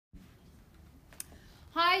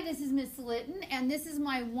Hi, this is Miss Litton, and this is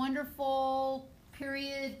my wonderful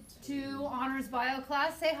Period 2 Honors Bio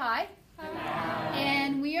class. Say hi. Hi.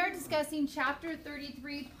 And we are discussing Chapter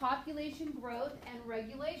 33, Population Growth and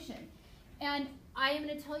Regulation. And I am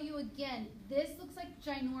going to tell you again, this looks like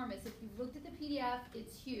ginormous. If you've looked at the PDF,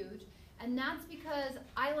 it's huge. And that's because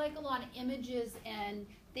I like a lot of images and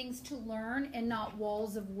things to learn and not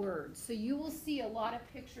walls of words. So you will see a lot of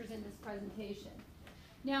pictures in this presentation.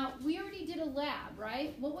 Now, we already did a lab,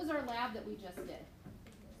 right? What was our lab that we just did?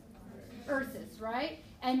 Ursus, right?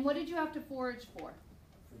 And what did you have to forage for?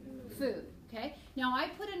 Food, okay? Now, I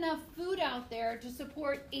put enough food out there to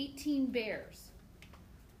support 18 bears,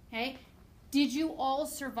 okay? Did you all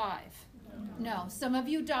survive? No. Some of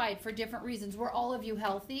you died for different reasons. Were all of you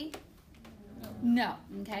healthy? No,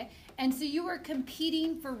 okay? And so you were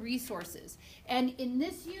competing for resources. And in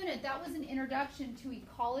this unit, that was an introduction to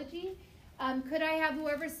ecology. Could I have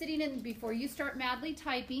whoever's sitting in, before you start madly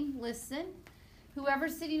typing, listen.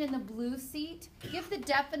 Whoever's sitting in the blue seat, give the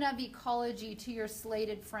definition of ecology to your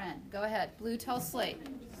slated friend. Go ahead. Blue, tell slate.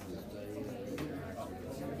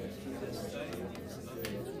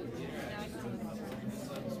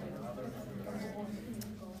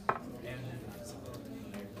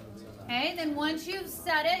 Okay, then once you've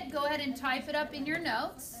said it, go ahead and type it up in your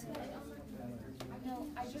notes.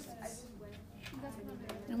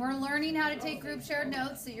 And we're learning how to take group shared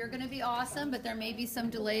notes, so you're going to be awesome, but there may be some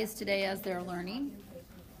delays today as they're learning.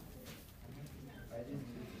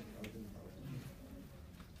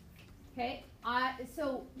 Okay,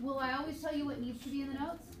 so will I always tell you what needs to be in the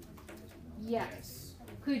notes? Yes.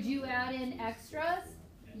 Could you add in extras?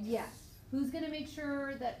 Yes. Who's going to make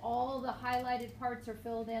sure that all the highlighted parts are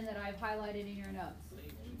filled in that I've highlighted in your notes?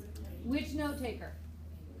 Which note taker?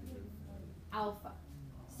 Alpha.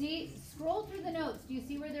 See, scroll through the notes. Do you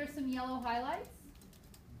see where there's some yellow highlights?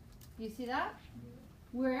 Do you see that?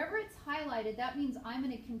 Wherever it's highlighted, that means I'm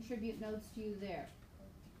going to contribute notes to you there.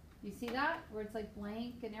 You see that? Where it's like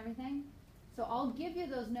blank and everything? So I'll give you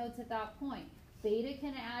those notes at that point. Beta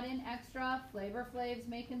can add in extra, Flavor Flav's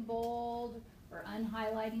making bold, or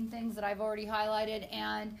unhighlighting things that I've already highlighted,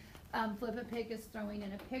 and Flip a Pig is throwing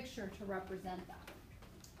in a picture to represent that.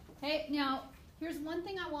 Okay, now, here's one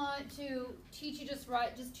thing I want to teach you just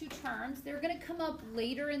two terms. They're going to come up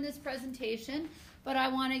later in this presentation, but I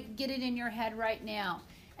want to get it in your head right now.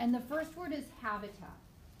 And the first word is habitat.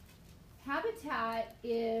 Habitat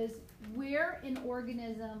is where an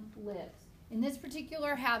organism lives. In this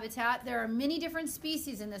particular habitat, there are many different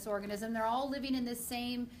species in this organism. They're all living in the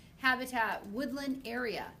same habitat, woodland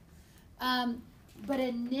area. But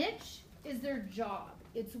a niche is their job.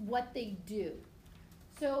 It's what they do.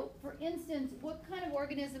 So, for instance, what kind of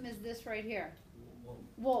organism is this right here?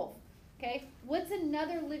 Wolf. Okay. What's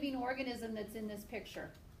another living organism that's in this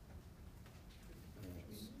picture?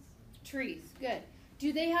 Trees. Good.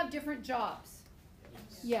 Do they have different jobs?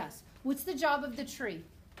 Yes. What's the job of the tree?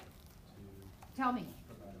 Tell me.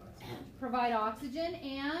 Provide oxygen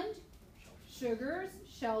and sugars,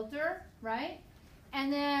 shelter, right?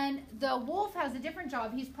 And then the wolf has a different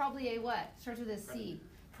job. He's probably a what? Starts with a C.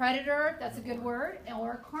 Predator, that's a good word,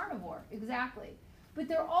 or a carnivore, exactly. But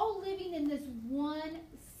they're all living in this one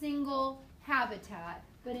single habitat,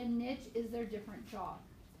 but a niche is their different job.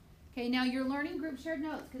 Okay, now you're learning group shared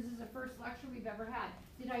notes because this is the first lecture we've ever had.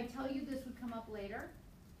 Did I tell you this would come up later?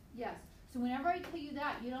 Yes. So whenever I tell you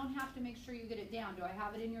that, you don't have to make sure you get it down. Do I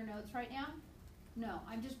have it in your notes right now? No,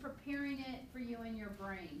 I'm just preparing it for you in your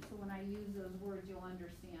brain, so when I use those words, you'll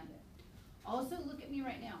understand it. Also, look at me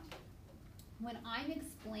right now. When I'm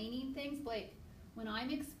explaining things, Blake, when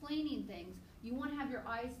I'm explaining things, you want to have your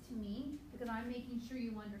eyes to me because I'm making sure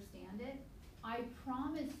you understand it. I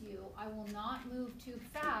promise you I will not move too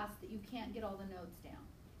fast that you can't get all the notes down,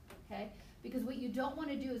 okay? Because what you don't want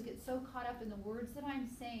to do is get so caught up in the words that I'm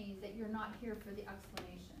saying that you're not here for the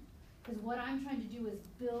explanation. Because what I'm trying to do is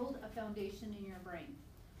build a foundation in your brain.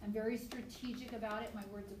 I'm very strategic about it. My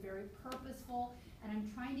words are very purposeful. And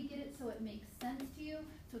I'm trying to get it so it makes sense to you,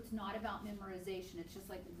 so it's not about memorization. It's just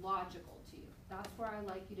like logical to you. That's where I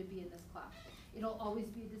like you to be in this class. It'll always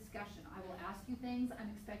be a discussion. I will ask you things.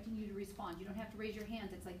 I'm expecting you to respond. You don't have to raise your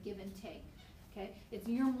hands. It's like give and take. Okay?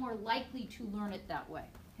 You're more likely to learn it that way.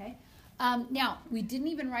 Okay? Now, we didn't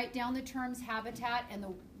even write down the terms habitat, and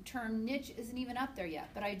the term niche isn't even up there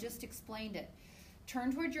yet, but I just explained it.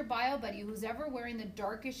 Turn towards your bio buddy who's ever wearing the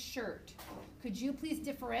darkest shirt. Could you please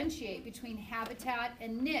differentiate between habitat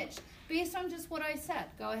and niche based on just what I said?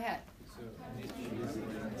 Go ahead.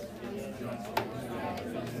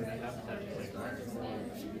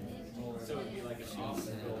 So it'd be like a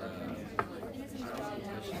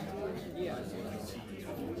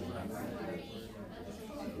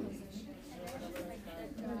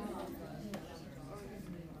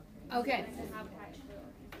Okay.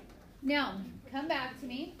 Now, come back to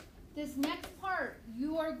me. This next part,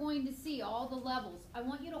 you are going to see all the levels. I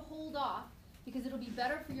want you to hold off because it'll be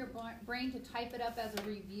better for your brain to type it up as a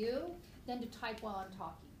review than to type while I'm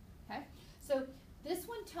talking, okay? So this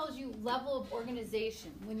one tells you level of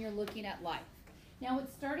organization when you're looking at life. Now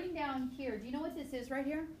it's starting down here. Do you know what this is right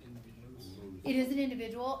here? It is an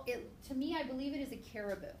individual. To me, I believe it is a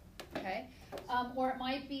caribou, okay? Or it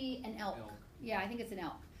might be an elk. Yeah, I think it's an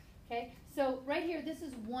elk, okay? So right here, this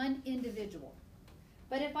is one individual.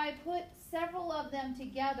 But if I put several of them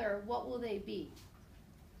together, what will they be?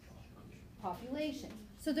 Population.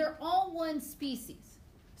 So they're all one species.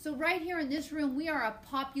 So right here in this room, we are a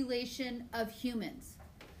population of humans.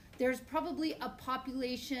 There's probably a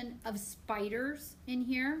population of spiders in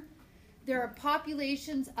here. There are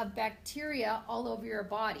populations of bacteria all over your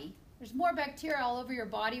body. There's more bacteria all over your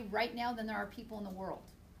body right now than there are people in the world.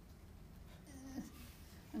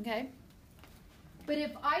 Okay? But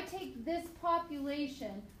if I take this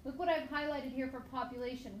population, look what I've highlighted here for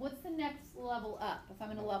population. What's the next level up, if I'm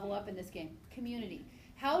going to level up in this game? Community.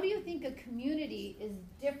 How do you think a community is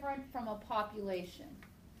different from a population?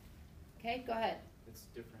 Okay, go ahead. It's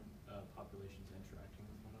different populations interacting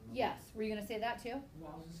with one another. Yes. Were you going to say that too?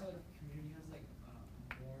 Well, I was just saying the community has like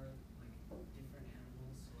more like different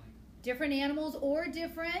animals. So like Different animals or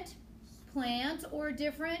different plants or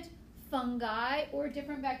different fungi or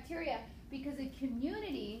different bacteria. Because a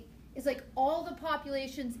community is like all the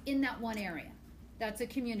populations in that one area. That's a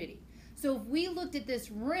community. So if we looked at this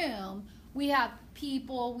room, we have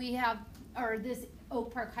people, or this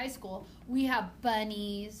Oak Park High School, we have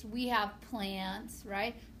bunnies, we have plants,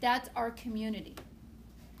 right? That's our community.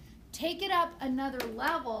 Take it up another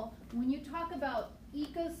level. When you talk about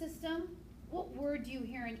ecosystem, what word do you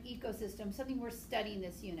hear in ecosystem? Something we're studying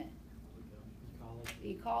this unit.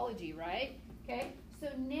 Ecology, right? Okay. So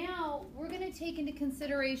now we're going to take into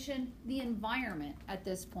consideration the environment at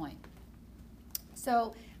this point.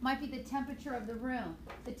 So it might be the temperature of the room,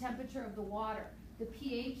 the temperature of the water, the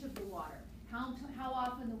pH of the water, how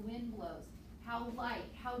often the wind blows, how light,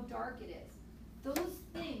 how dark it is. Those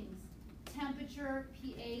things, temperature,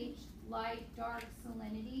 pH, light, dark,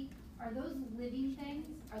 salinity, are those living things?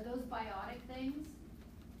 Are those biotic things?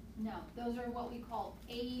 No, those are what we call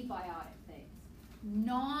abiotic things.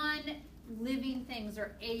 Non-living things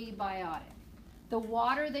are abiotic. The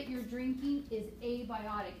water that you're drinking is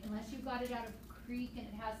abiotic, unless you got it out of a creek and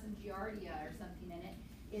it has some giardia or something in it.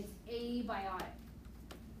 It's abiotic.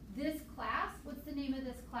 This class, what's the name of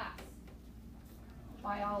this class?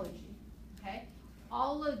 Biology. Okay?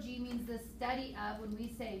 Ology means the study of. When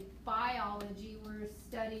we say biology, we're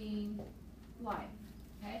studying life.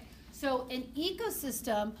 Okay? So an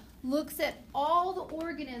ecosystem looks at all the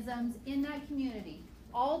organisms in that community,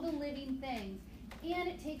 all the living things, and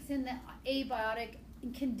it takes in the abiotic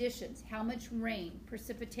conditions, how much rain,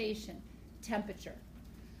 precipitation, temperature.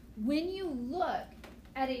 When you look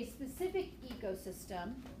at a specific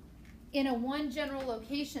ecosystem in a one general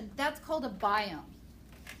location, that's called a biome.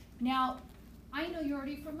 Now, I know you're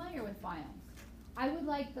already familiar with biomes. I would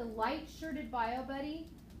like the light-shirted bio buddy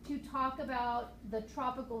to talk about the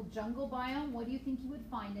tropical jungle biome. What do you think you would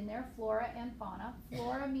find in there? Flora and fauna.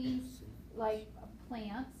 Flora means like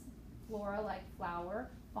plants, flora like flower,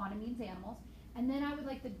 fauna means animals. And then I would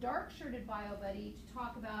like the dark-shirted bio buddy to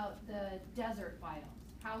talk about the desert biomes.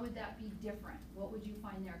 How would that be different? What would you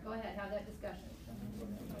find there? Go ahead, have that discussion.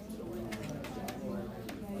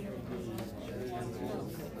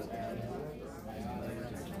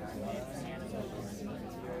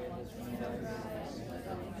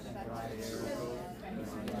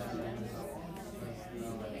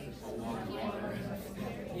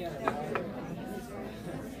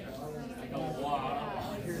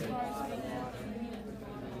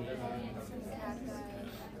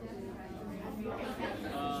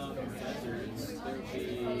 Deserts, there would be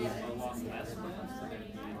a lot less plants, so there'd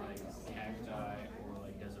be like cacti or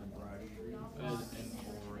like desert brush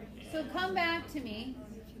So come back to me.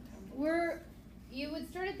 You would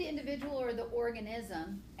start at the individual or the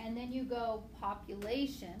organism, and then you go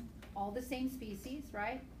population, all the same species,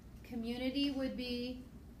 right? Community would be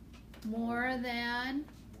more than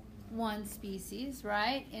one species,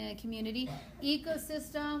 right? In a community.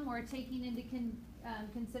 Ecosystem, we're taking into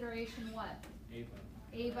consideration what?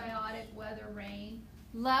 Abiotic, weather, rain.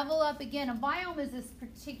 Level up again. A biome is this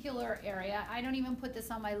particular area. I don't even put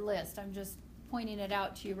this on my list. I'm just pointing it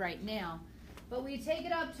out to you right now. But we take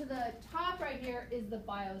it up to the top right here is the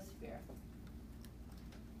biosphere.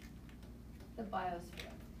 The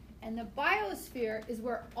biosphere. And the biosphere is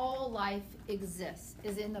where all life exists,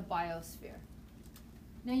 is in the biosphere.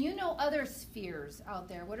 Now you know other spheres out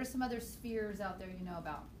there. What are some other spheres out there you know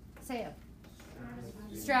about? Say it.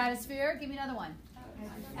 Stratosphere. Give me another one.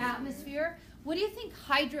 Atmosphere. What do you think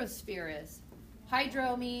hydrosphere is?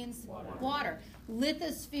 Hydro means water.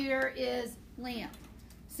 Lithosphere is land.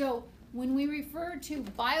 So when we refer to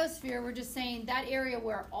biosphere, we're just saying that area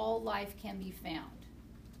where all life can be found.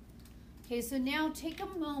 Okay, so now take a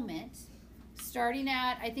moment, starting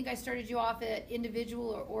at, I think I started you off at individual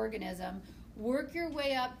or organism. Work your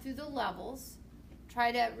way up through the levels.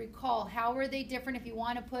 Try to recall how are they different. If you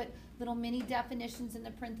want to put little mini definitions in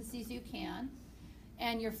the parentheses, you can.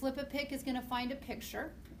 And your flip-a-pick is going to find a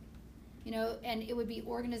picture, you know, and it would be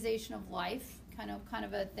organization of life, kind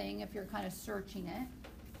of a thing if you're kind of searching it.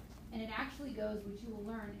 And it actually goes, which you will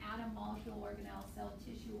learn, atom, molecule, organelle, cell,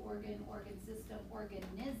 tissue, organ, organ system,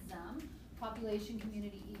 organism, population,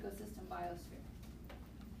 community, ecosystem, biosphere.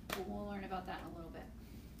 But we'll learn about that in a little bit.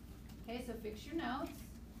 Okay, so fix your notes.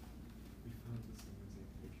 We found the same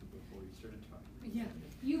exact picture before you started talking. Yeah.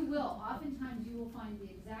 You will. Oftentimes you will find the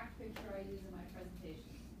exact picture I use in my presentation.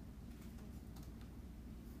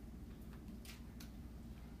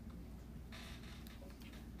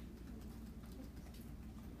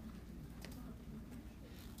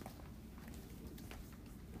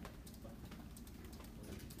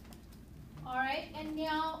 All right, and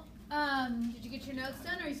now, did you get your notes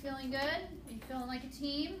done? Are you feeling good? Are you feeling like a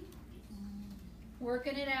team?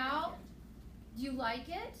 Working it out? Do you like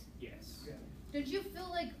it? Yes. Don't you feel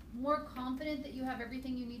like more confident that you have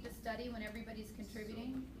everything you need to study when everybody's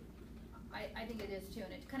contributing? I think it is too,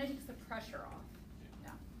 and it kind of takes the pressure off.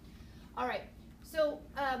 Yeah. All right, so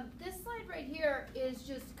this slide right here is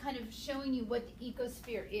just kind of showing you what the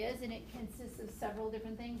ecosphere is, and it consists of several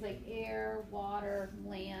different things like air, water,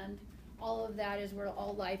 land. All of that is where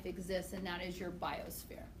all life exists, and that is your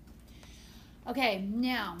biosphere. Okay,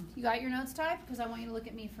 now, you got your notes typed? Because I want you to look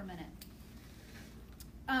at me for a minute.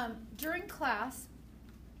 During class,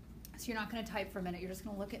 so you're not going to type for a minute, you're just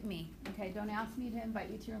going to look at me. Okay, don't ask me to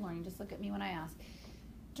invite you to your learning, just look at me when I ask.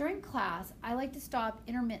 During class, I like to stop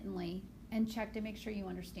intermittently and check to make sure you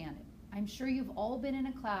understand it. I'm sure you've all been in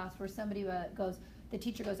a class where somebody goes, the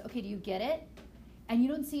teacher goes, okay, do you get it? And you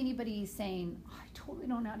don't see anybody saying, oh, I totally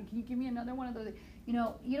don't know how to, can you give me another one of those? You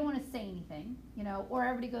know, you don't want to say anything, you know, or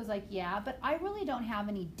everybody goes like, yeah, but I really don't have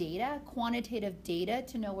any data, quantitative data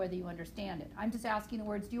to know whether you understand it. I'm just asking the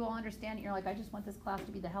words, do you all understand it? You're like, I just want this class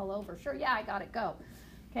to be the hell over. Sure, yeah, I got it, go.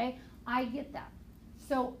 Okay, I get that.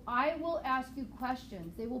 So I will ask you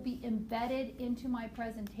questions. They will be embedded into my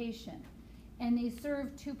presentation, and they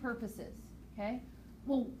serve two purposes, okay?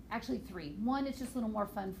 Well, actually three. One, it's just a little more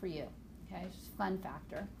fun for you. Okay, it's just fun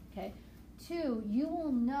factor, okay? Two, you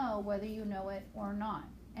will know whether you know it or not.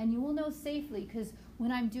 And you will know safely, because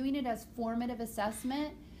when I'm doing it as formative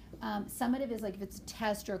assessment, summative is like if it's a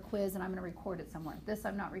test or a quiz and I'm gonna record it somewhere. This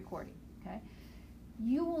I'm not recording, okay?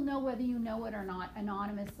 You will know whether you know it or not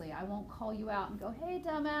anonymously. I won't call you out and go, hey,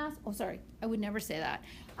 dumbass. Oh, sorry, I would never say that.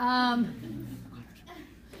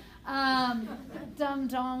 Dumb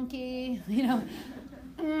donkey, you know.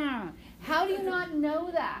 How do you not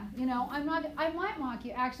know that? You know, I might mock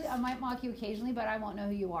you. Actually, I might mock you occasionally, but I won't know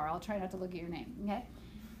who you are. I'll try not to look at your name, okay?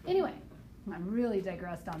 Anyway, I'm really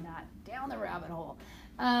digressed on that. Down the rabbit hole.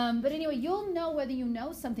 But anyway, you'll know whether you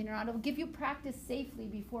know something or not. It'll give you practice safely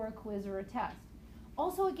before a quiz or a test.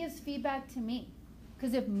 Also, it gives feedback to me.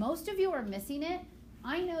 Because if most of you are missing it,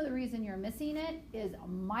 I know the reason you're missing it is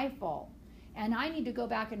my fault. And I need to go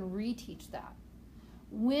back and reteach that.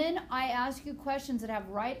 When I ask you questions that have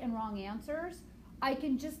right and wrong answers, I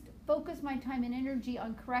can just focus my time and energy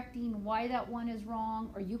on correcting why that one is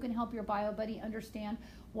wrong, or you can help your bio buddy understand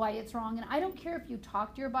why it's wrong. And I don't care if you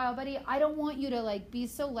talk to your bio buddy. I don't want you to like be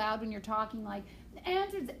so loud when you're talking like, the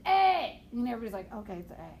answer's A. And everybody's like, okay,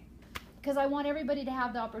 it's A. Because I want everybody to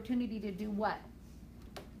have the opportunity to do what?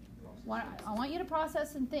 I want you to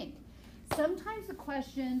process and think. Sometimes the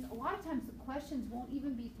questions, a lot of times the questions won't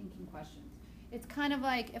even be thinking questions. It's kind of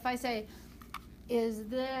like if I say, is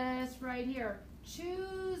this right here?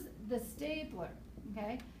 Choose the stapler,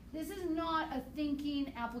 okay? This is not a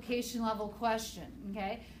thinking application level question,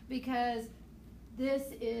 okay? Because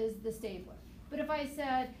this is the stapler. But if I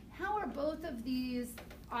said, how are both of these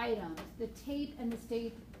items, the tape and the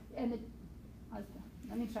stapler, and the,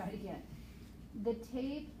 let me try it again. The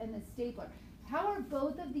tape and the stapler. How are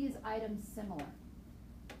both of these items similar?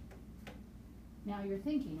 Now you're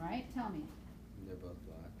thinking, right? Tell me. They're both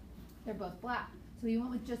black. They're both black. So you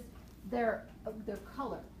went with just their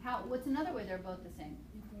color. How? What's another way they're both the same?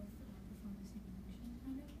 They both perform the same function,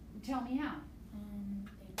 kind of. Tell me how.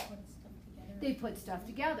 They put stuff together They put stuff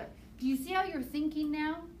together. Do you see how you're thinking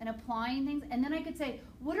now and applying things? And then I could say,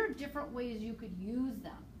 what are different ways you could use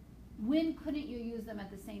them? When couldn't you use them at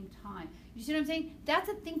the same time? You see what I'm saying? That's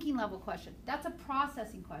a thinking level question. That's a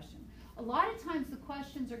processing question. A lot of times the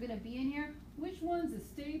questions are going to be in here, which one's a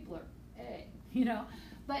stapler? A, you know?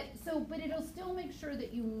 But it'll still make sure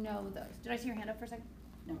that you know those. Did I see your hand up for a second?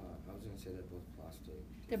 No. I was going to say they're both plastic.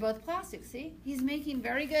 They're both plastic, see? He's making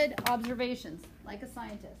very good observations, like a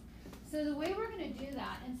scientist. So the way we're going to do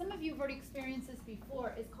that, and some of you have already experienced this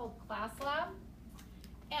before, is called Class Lab.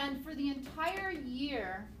 And for the entire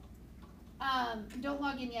year, don't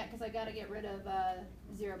log in yet because I got to get rid of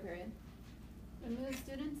zero period. Remove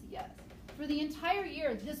students? Yes. For the entire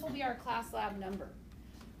year, this will be our Class Lab number.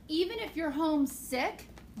 Even if you're home sick,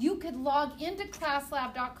 you could log into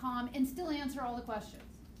classlab.com and still answer all the questions.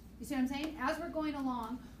 You see what I'm saying? As we're going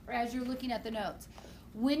along, or as you're looking at the notes.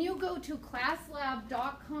 When you go to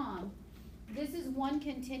classlab.com, this is one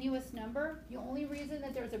continuous number. The only reason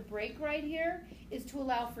that there's a break right here is to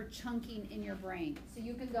allow for chunking in your brain. So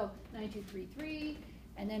you can go 9233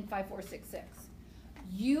 and then 5466.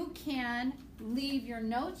 You can leave your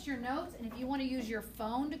notes, and if you want to use your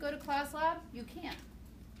phone to go to Class Lab, you can.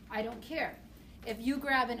 I don't care. If you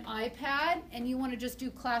grab an iPad and you want to just do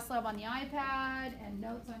Class Lab on the iPad and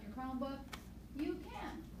notes on your Chromebook, you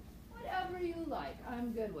can. Whatever you like,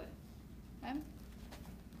 I'm good with. Okay?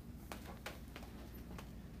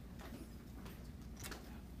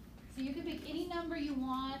 So you can pick any number you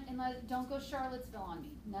want and don't go Charlottesville on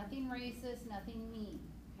me. Nothing racist, nothing mean.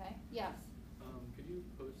 Okay? Yes? Could you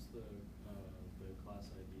post the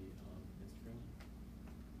class ID on Instagram?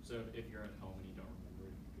 So if you're at home and you don't remember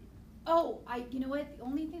it, you could. Oh, you know what? The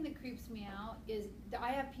only thing that creeps me out is that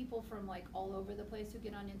I have people from like all over the place who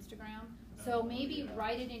get on Instagram. So maybe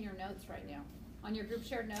write it in your notes right now. On your group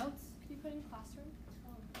shared notes. Can you put it in classroom?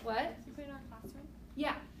 What? Can you put it in our classroom?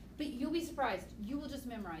 Yeah, but you'll be surprised. You will just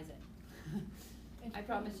memorize it. I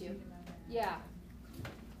promise you. Yeah.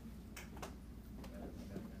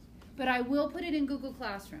 But I will put it in Google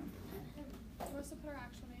Classroom. What's to put our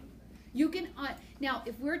actual name? You can, now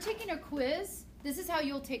if we're taking a quiz, this is how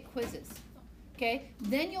you'll take quizzes. Okay?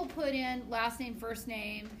 Then you'll put in last name, first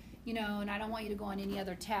name, you know, and I don't want you to go on any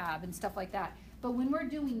other tab and stuff like that. But when we're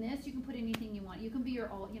doing this, you can put anything you want. You can be your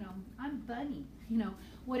all, you know, I'm Bunny, you know,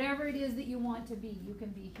 whatever it is that you want to be, you can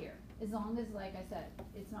be here. As long as, like I said,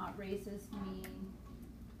 it's not racist, mean.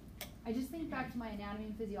 I just think back to my anatomy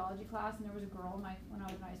and physiology class, and there was a girl when I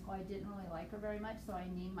was in high school, I didn't really like her very much, so I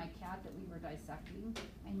named my cat that we were dissecting.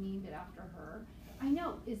 I named it after her. I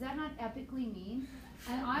know, is that not epically mean?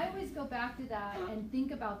 And I always go back to that and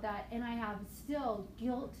think about that, and I have still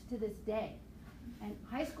guilt to this day. And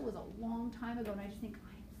high school was a long time ago, and I just think,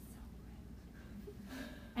 I'm so rude.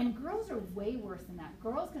 And girls are way worse than that.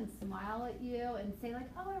 Girls can smile at you and say like,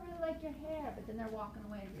 oh, I really like your hair, but then they're walking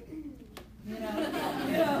away. You know?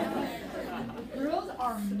 Girls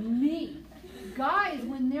are mean. Guys,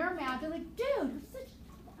 when they're mad, they're like, dude, you're such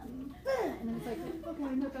and then it's like, okay,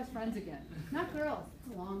 we're best friends again. Not girls.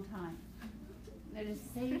 It's a long time. They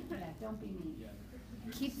just say that. Don't be mean.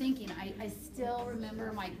 Keep thinking. I still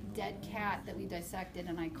remember my dead cat that we dissected,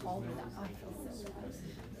 and I called her that. Oh, I feel so bad.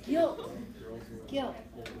 Guilt. Guilt.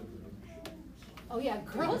 Oh yeah,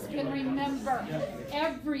 girls can remember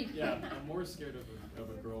everything. Yeah, I'm more scared of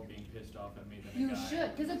a girl being pissed off at me than a guy. You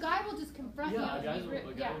should, because a guy will just confront you. A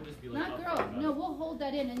guy will just be like, not girl. No, we'll hold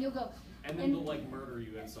that in, and you'll go. And then they'll like murder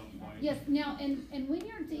you at some point. Yes. Now, and when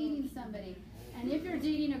you're dating somebody, and if you're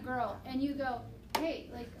dating a girl, and you go, hey,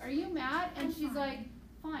 like, are you mad? And she's like,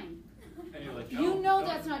 fine. And you're like, you know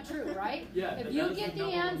that's not true, right? Yeah. If you get the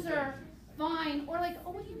answer, fine, or like,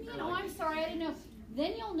 oh, what do you mean? Oh, I'm sorry, I didn't know.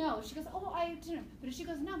 Then you'll know. She goes, oh, I didn't know. But if she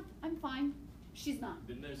goes, no, I'm fine, she's not.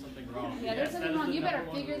 Then there's something wrong. Yeah, there's something wrong. You better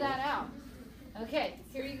figure that out. Okay,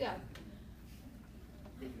 here you go.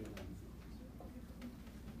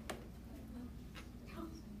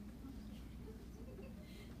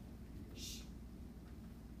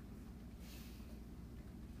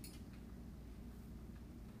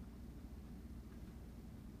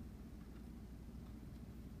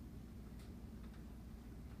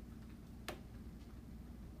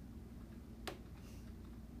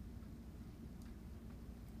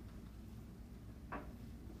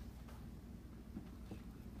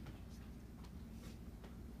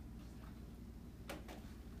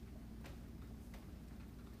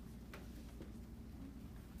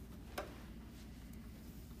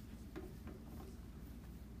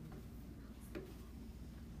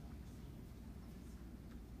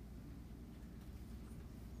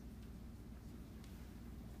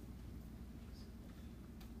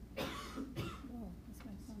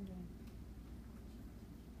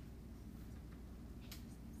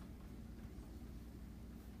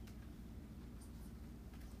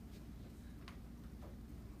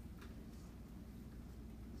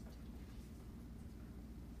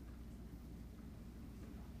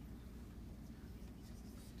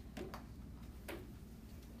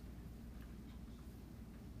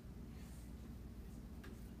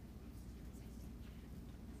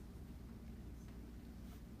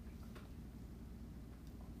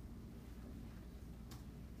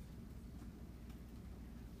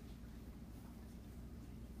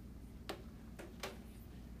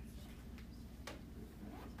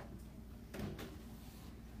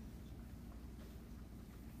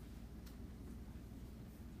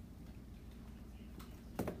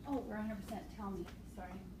 100%. Tell me. Sorry.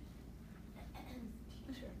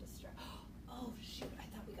 Teacher distract. Oh, shoot. I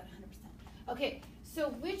thought we got 100%. Okay. So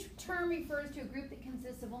which term refers to a group that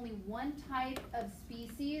consists of only one type of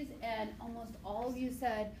species? And almost all of you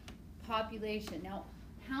said population. Now,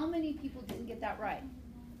 how many people didn't get that right?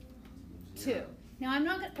 2. Now, I'm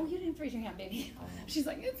not going to, oh, you didn't raise your hand, baby. She's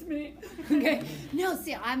like, it's me. Okay. No,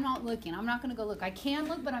 see, I'm not looking. I'm not going to go look. I can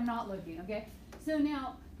look, but I'm not looking, okay? So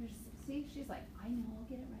now, see, she's like, I know, I'll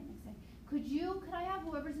get it right next time. Could I have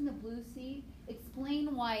whoever's in the blue C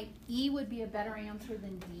explain why E would be a better answer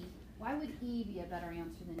than D? Why would E be a better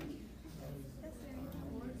answer than D?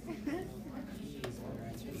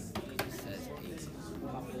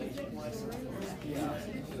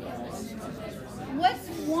 What's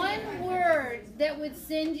one word that would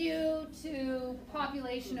send you to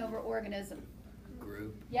population over organism?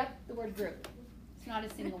 Group. Yep, the word group. It's not a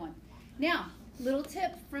single one. Now, little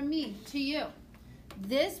tip from me to you.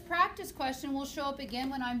 This practice question will show up again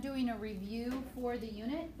when I'm doing a review for the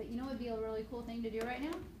unit, but you know what would be a really cool thing to do right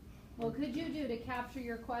now? What could you do to capture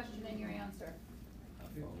your question and your answer?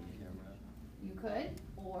 Phone camera. You could,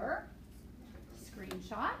 or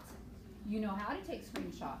screenshot. You know how to take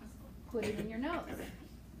screenshots. Put it in your notes.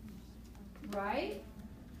 Right?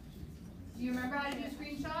 Do you remember how to do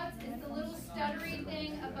screenshots? It's the little stuttery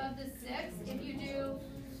thing above the 6. If you do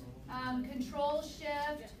Control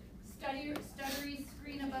Shift, stuttery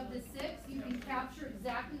screen above the 6, you can capture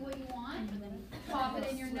exactly what you want. Pop it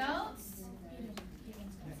in your notes.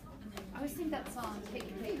 I always think that song, Take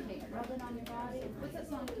It, Take It, Take It, Rub It on Your Body. What's that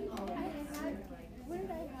song? Where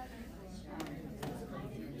did I have it?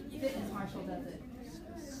 Fitness Marshall does it.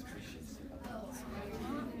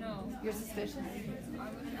 No. You're suspicious?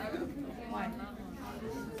 I would Why?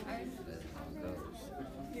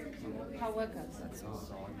 How what goes? That's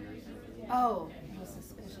all. Oh, I was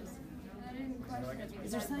suspicious. I didn't question it.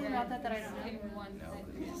 Is there something about that that I don't know? Pick one No, thing.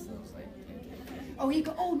 but it just looks like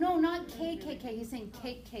Oh, no, not KKK. He's saying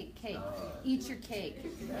cake, cake, cake. Eat your cake.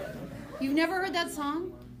 You've never heard that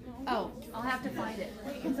song? Oh, I'll have to find it.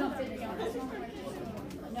 It's not fitness.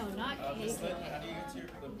 No, not cake. How do you get to your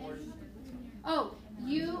clipboard? Oh,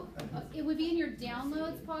 it would be in your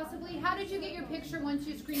downloads possibly. How did you get your picture once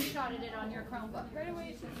you screenshotted it on your Chromebook? Right away,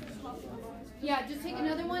 it's just possible. Yeah, just take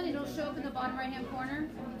another one. It'll show up in the bottom right-hand corner,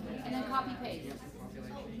 and then copy paste.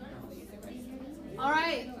 All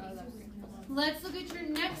right. Let's look at your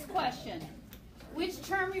next question. Which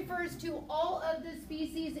term refers to all of the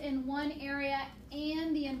species in one area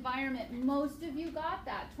and the environment? Most of you got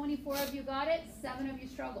that. 24 of you got it. 7 of you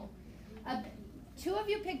struggled. 2 of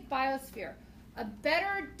you picked biosphere. A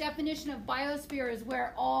better definition of biosphere is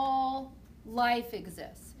where all life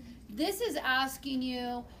exists. This is asking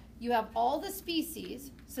you, you have all the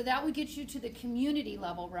species, so that would get you to the community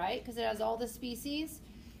level, right? Because it has all the species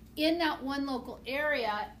in that one local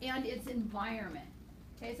area and its environment.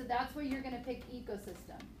 Okay, so that's where you're going to pick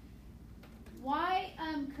ecosystem. Why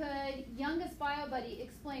could youngest bio buddy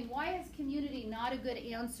explain why is community not a good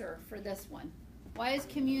answer for this one? Why is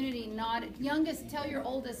community not youngest? Tell your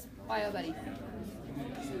oldest bio buddy.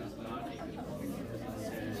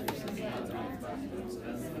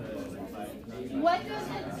 What does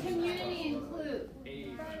the community include?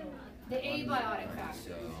 The abiotic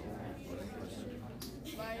factor.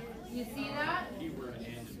 You see that?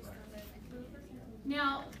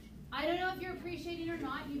 Now, I don't know if you're appreciating it or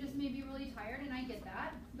not. You just may be really tired, and I get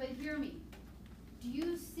that. But hear me. Do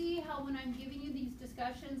you see how when I'm giving you these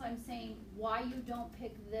discussions, I'm saying why you don't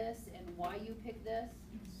pick this and why you pick this?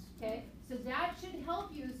 Okay? So that should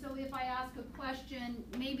help you. So if I ask a question,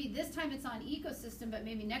 maybe this time it's on ecosystem, but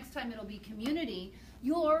maybe next time it'll be community,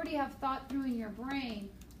 you'll already have thought through in your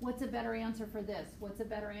brain, what's a better answer for this? What's a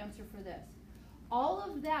better answer for this? All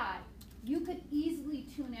of that, you could easily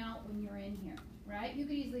tune out when you're in here, right? You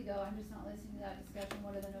could easily go, I'm just not listening to that discussion.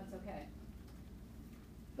 What are the notes? Okay.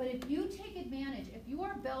 But if you take advantage, if you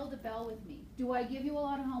are bell to bell with me, do I give you a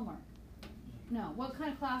lot of homework? No. What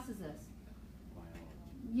kind of class is this?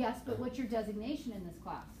 Yes, but what's your designation in this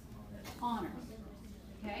class? Honors.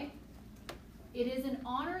 Okay? It is an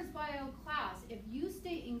honors bio class. If you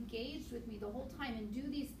stay engaged with me the whole time and do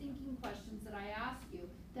these thinking questions that I ask you,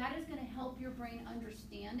 that is going to help your brain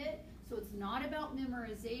understand it. So it's not about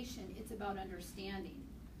memorization, it's about understanding.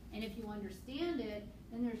 And if you understand it,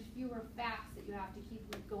 then there's fewer facts that you have to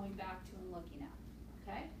keep going back to and looking at.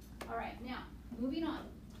 Okay? All right, now, moving on.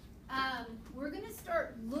 We're going to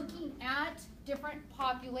start looking at different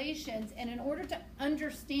populations, and in order to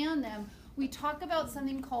understand them, we talk about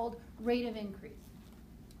something called rate of increase.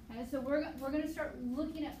 Okay, so we're going to start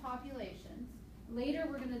looking at populations. Later,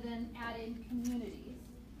 we're going to then add in communities.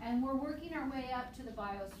 And we're working our way up to the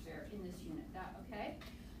biosphere in this unit, okay?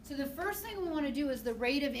 So the first thing we want to do is the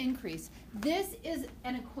rate of increase. This is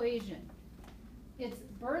an equation. It's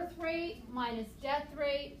birth rate minus death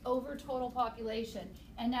rate over total population,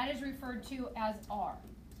 and that is referred to as R.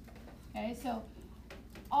 Okay, so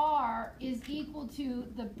R is equal to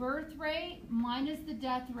the birth rate minus the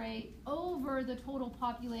death rate over the total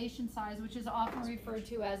population size, which is often referred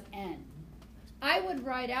to as N. I would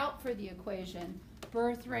write out for the equation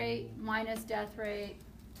birth rate minus death rate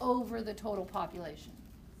over the total population.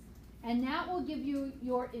 And that will give you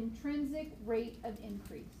your intrinsic rate of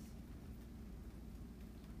increase.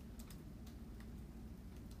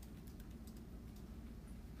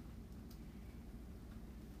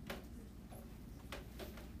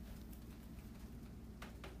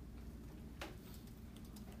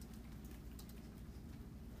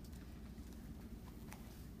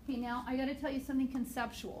 Okay, now I got to tell you something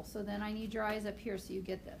conceptual, so then I need your eyes up here so you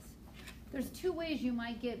get this. There's two ways you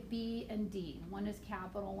might get B and D. One is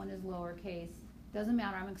capital, one is lowercase. Doesn't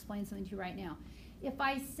matter, I'm explaining something to you right now. If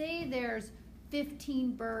I say there's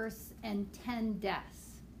 15 births and 10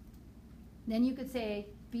 deaths, then you could say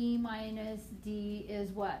B minus D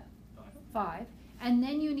is what? 5. And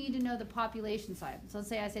then you need to know the population size. So let's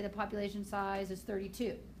say I say the population size is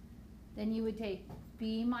 32. Then you would take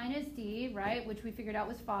B minus D, right, which we figured out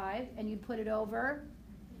was 5, and you'd put it over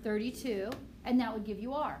 32, and that would give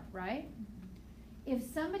you R, right? If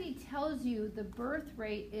somebody tells you the birth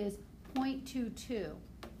rate is 0.22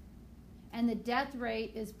 and the death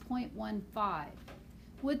rate is 0.15,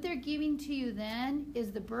 what they're giving to you then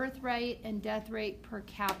is the birth rate and death rate per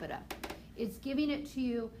capita. It's giving it to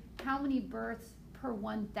you how many births per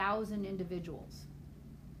 1,000 individuals,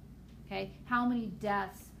 okay? How many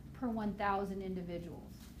deaths per 1,000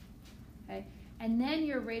 individuals, okay? And then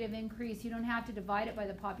your rate of increase, you don't have to divide it by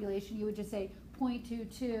the population. You would just say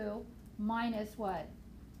 0.22 minus what?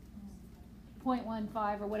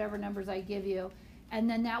 0.15 or whatever numbers I give you. And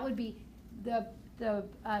then that would be the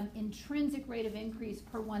intrinsic rate of increase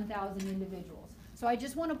per 1,000 individuals. So I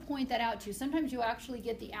just want to point that out to you. Sometimes you actually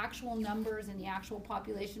get the actual numbers and the actual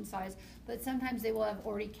population size, but sometimes they will have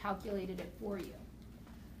already calculated it for you.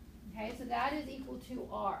 Okay, so that is equal to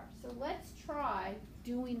R. So let's try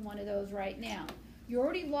doing one of those right now. You're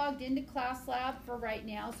already logged into Class Lab for right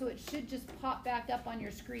now, so it should just pop back up on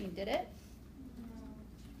your screen, did it?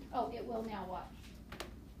 Oh, it will now, watch.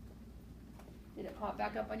 Did it pop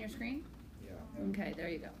back up on your screen? Yeah. Okay, there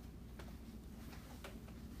you go.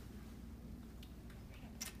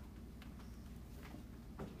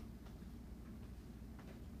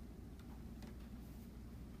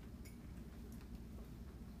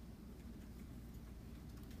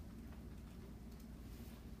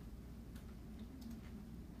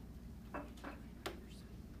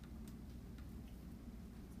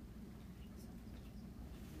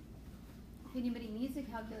 If anybody needs a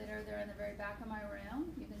calculator, they're in the very back of my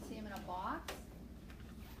room. You can see them in a box.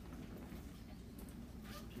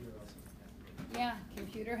 Yeah,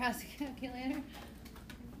 computer has a calculator.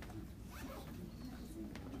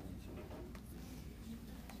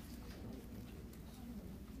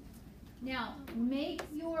 Now, make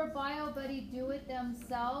your bio buddy do it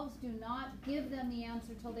themselves. Do not give them the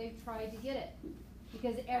answer till they've tried to get it,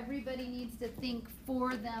 because everybody needs to think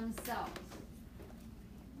for themselves.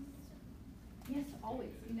 Yes, always.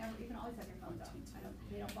 You can always have your phones out.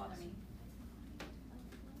 They don't bother me.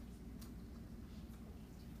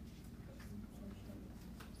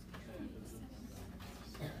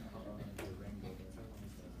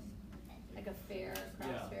 Like a fair,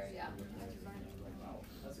 craft fair, yeah.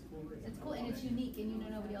 That's a cool ring. It's cool and it's unique, and you know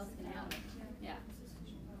nobody else can have it. Yeah.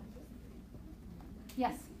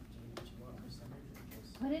 Yes.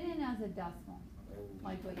 Put it in as a decimal,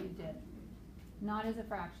 like what you did. Not as a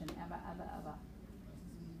fraction. Eva.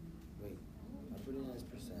 Wait, I put it as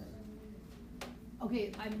percent.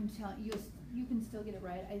 Okay, I'm telling you, you can still get it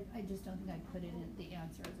right. I just don't think I put it in the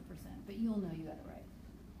answer as a percent, but you'll know you got it right.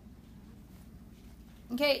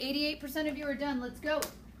 Okay, 88% of you are done. Let's go.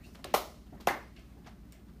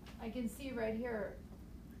 I can see right here,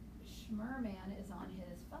 Schmerman is on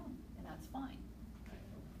his phone, and that's fine.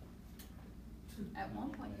 At one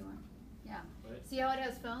point you were. Yeah. What? See how it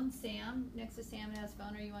has phone? Sam, next to Sam it has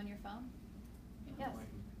phone. Are you on your phone? Yes.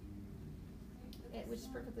 Which is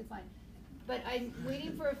perfectly fine. But I'm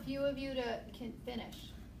waiting for a few of you to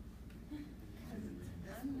finish.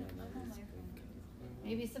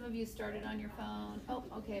 Maybe some of you started on your phone. Oh,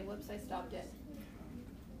 okay, whoops, I stopped it.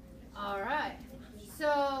 All right,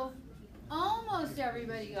 so almost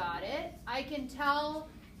everybody got it. I can tell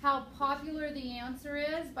how popular the answer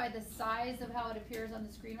is by the size of how it appears on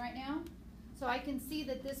the screen right now. So I can see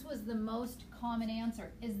that this was the most common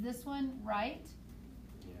answer. Is this one right?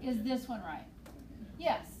 Yeah. Is this one right?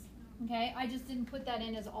 Yes. Okay, I just didn't put that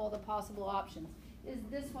in as all the possible options. Is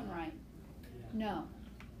this one right? No.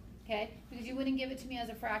 Okay, because you wouldn't give it to me as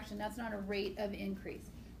a fraction. That's not a rate of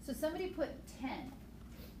increase. So somebody put 10.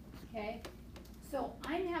 Okay, so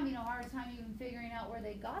I'm having a hard time even figuring out where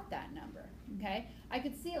they got that number. Okay, I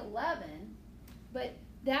could see 11, but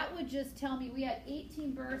that would just tell me we had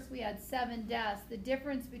 18 births, we had 7 deaths. The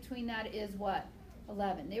difference between that is what?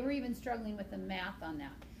 11. They were even struggling with the math on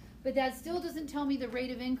that. But that still doesn't tell me the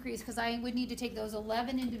rate of increase, because I would need to take those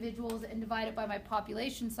 11 individuals and divide it by my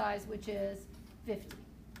population size, which is 50.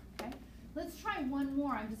 Okay? Let's try one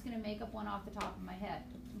more. I'm just going to make up one off the top of my head.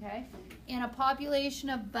 Okay? In a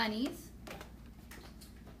population of bunnies,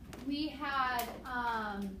 we had,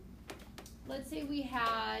 let's say we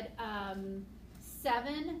had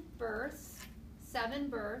 7 births,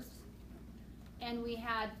 and we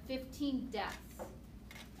had 15 deaths.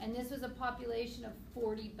 And this was a population of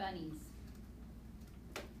 40 bunnies.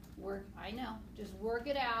 I know, just work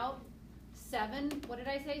it out. 7, what did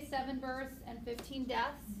I say? 7 births and 15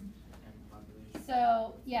 deaths.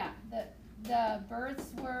 So yeah, the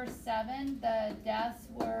births were 7, the deaths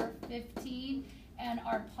were 15, and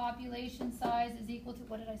our population size is equal to,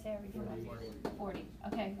 what did I say? I already forgot. 40.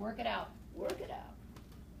 Okay, work it out. Work it out.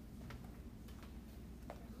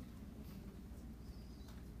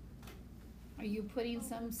 Are you putting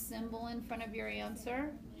some symbol in front of your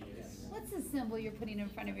answer? Yes. What's the symbol you're putting in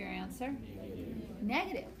front of your answer?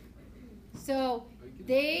 Negative. So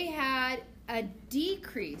they had a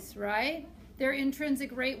decrease, right? Their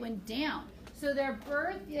intrinsic rate went down. So their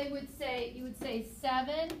birth, you would say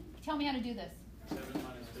 7. Tell me how to do this. 7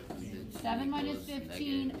 minus 15. 7 minus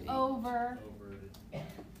 15 over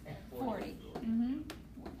 40. Mm-hmm.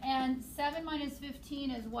 And 7 minus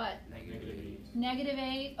 15 is what? Negative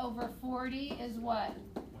 8 over 40 is what?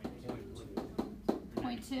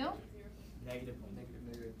 0.2? Negative.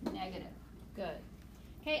 Negative. Good.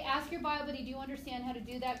 Okay, ask your bio buddy, do you understand how to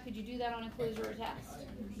do that? Could you do that on a quiz or a test?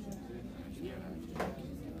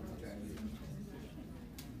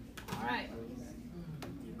 All right.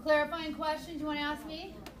 Clarifying questions you want to ask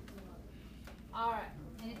me? All right.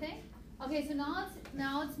 Anything? Okay, so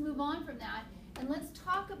now let's move on from that, and let's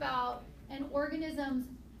talk about an organism's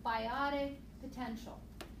biotic potential.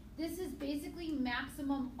 This is basically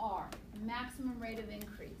maximum R, maximum rate of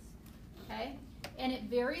increase. Okay, and it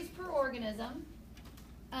varies per organism.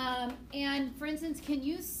 And for instance, can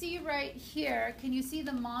you see right here? Can you see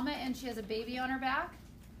the mama and she has a baby on her back?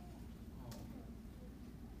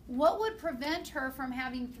 What would prevent her from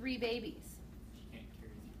having 3 babies?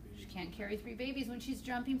 She can't carry 3 babies when she's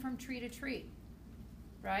jumping from tree to tree,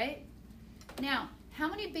 right? Now, how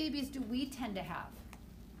many babies do we tend to have?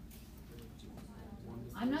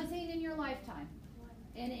 I'm not saying in your lifetime,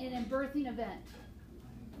 in a birthing event.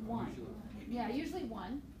 1. Yeah, usually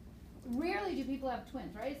 1. Rarely do people have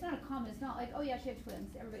twins, right? It's not a common, it's not like, oh yeah, she has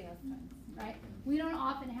twins. Everybody has twins, right? We don't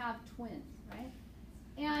often have twins, right?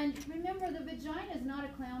 And remember, the vagina is not a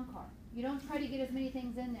clown car. You don't try to get as many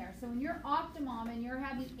things in there. So when you're Octomom and you're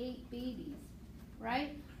having 8 babies,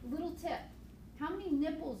 right? Little tip, how many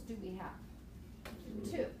nipples do we have?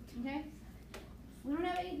 2, okay? We don't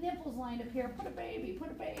have 8 nipples lined up here. Put a baby,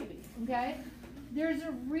 okay? There's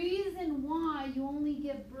a reason why you only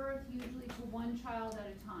give birth usually to 1 child at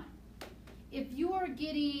a time. If you are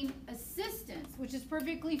getting assistance, which is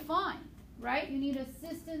perfectly fine, right? You need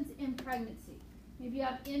assistance in pregnancy. Maybe you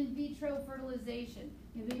have in vitro fertilization.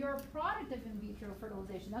 Maybe you're a product of in vitro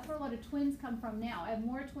fertilization. That's where a lot of twins come from now. I have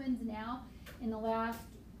more twins now in the last,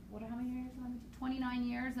 how many years? 29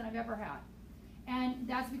 years than I've ever had. And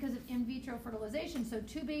that's because of in vitro fertilization. So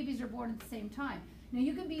 2 babies are born at the same time. Now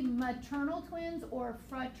you can be maternal twins or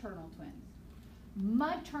fraternal twins.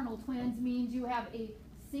 Maternal twins means you have a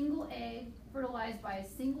single egg fertilized by a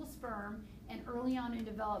single sperm, and early on in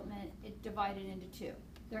development, it divided into 2.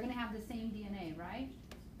 They're going to have the same DNA, right?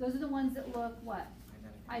 Those are the ones that look what?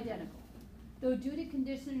 Identical. Though due to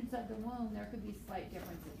conditions of the womb, there could be slight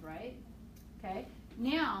differences, right? Okay.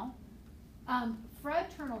 Now,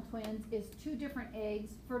 fraternal twins is 2 different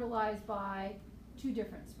eggs fertilized by 2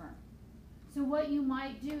 different sperm. So what you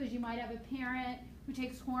might do is you might have a parent who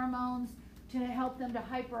takes hormones to help them to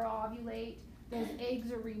hyperovulate. Those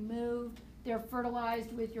eggs are removed. They're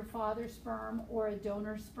fertilized with your father's sperm or a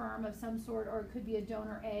donor sperm of some sort, or it could be a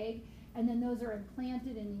donor egg, and then those are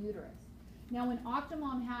implanted in the uterus. Now when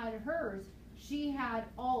Octomom had hers, she had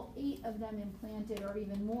all 8 of them implanted, or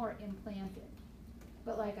even more implanted.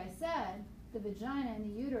 But like I said, the vagina and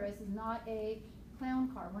the uterus is not a clown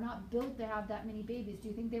car. We're not built to have that many babies. Do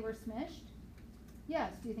you think they were smished?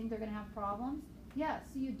 Yes. Do you think they're going to have problems? Yes.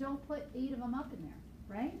 So you don't put 8 of them up in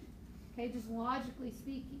there, right? Okay, just logically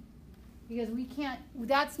speaking. Because we can't,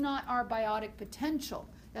 that's not our biotic potential.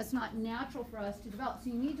 That's not natural for us to develop. So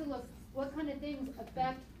you need to look what kind of things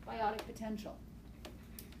affect biotic potential.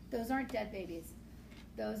 Those aren't dead babies.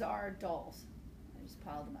 Those are dolls. I just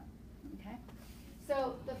piled them up. Okay?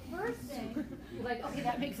 So the first thing, you're like, okay,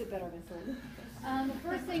 that makes it better, Miss Lynn. The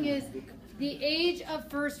first thing is the age of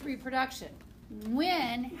first reproduction.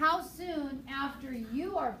 When, how soon after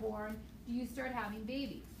you are born do you start having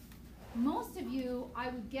babies? Most of you, I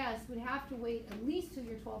would guess, would have to wait at least till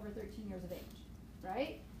you're 12 or 13 years of age,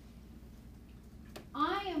 right?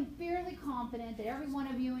 I am fairly confident that every one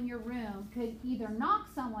of you in your room could either knock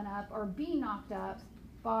someone up or be knocked up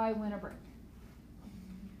by winter break.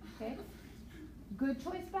 Okay? Good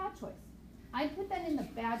choice, bad choice. I'd put that in the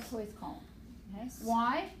bad choice column. Okay?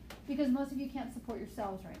 Why? Because most of you can't support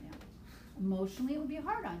yourselves right now. Emotionally, it would be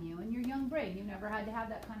hard on you and your young brain. You've never had to have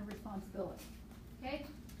that kind of responsibility. Okay?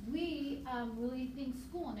 We really think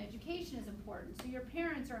school and education is important. So your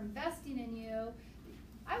parents are investing in you.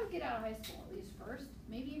 I would get out of high school at least first,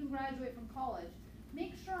 maybe even graduate from college.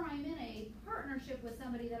 Make sure I'm in a partnership with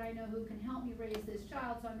somebody that I know who can help me raise this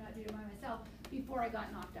child so I'm not doing it by myself before I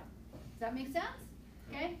got knocked up. Does that make sense?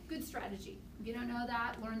 Okay, good strategy. If you don't know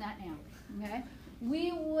that, learn that now. Okay,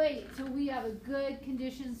 we wait till we have a good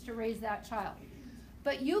conditions to raise that child.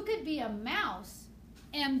 But you could be a mouse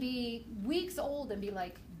and be weeks old and be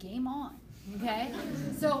like, game on. Okay,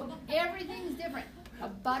 so everything's different. A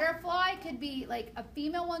butterfly could be like, a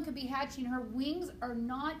female one could be hatching. Her wings are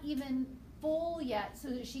not even full yet so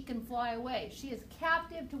that she can fly away. She is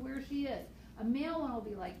captive to where she is. A male one will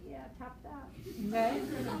be like, yeah, tap that, okay?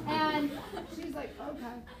 And she's like, okay.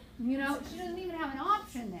 You know, she doesn't even have an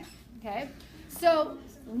option there, okay? So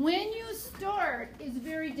when you start is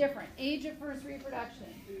very different. Age of first reproduction.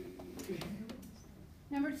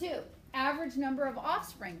 Number 2, average number of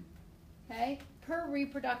offspring, okay, per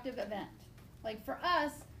reproductive event. Like for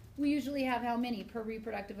us, we usually have how many per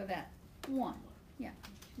reproductive event? 1. Yeah,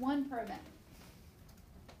 1 per event.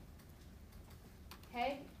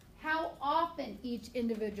 Okay? How often each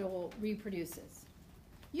individual reproduces.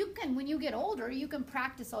 You can, when you get older, you can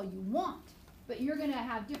practice all you want, but you're going to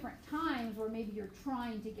have different times where maybe you're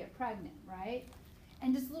trying to get pregnant, right?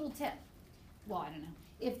 And just a little tip. Well, I don't know.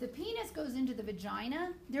 If the penis goes into the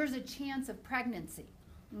vagina, there's a chance of pregnancy.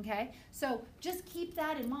 Okay, so just keep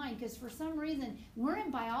that in mind, because for some reason we're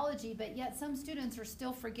in biology, but yet some students are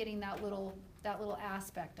still forgetting that little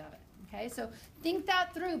aspect of it. Okay, so think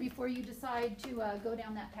that through before you decide to go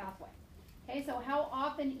down that pathway. Okay, so how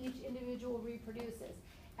often each individual reproduces,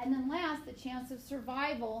 and then last, the chance of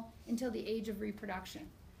survival until the age of reproduction.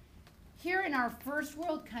 Here in our first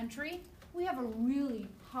world country, we have a really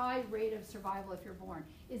high rate of survival if you're born.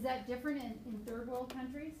 Is that different in third world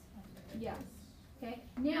countries? Yes. Okay,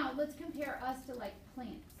 now let's compare us to like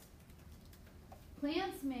plants.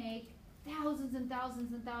 Plants make thousands and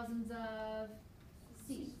thousands and thousands of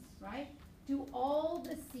seeds, right? Do all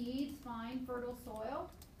the seeds find fertile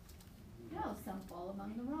soil? No, some fall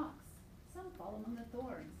among the rocks. Some fall among the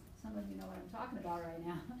thorns. Some of you know what I'm talking about right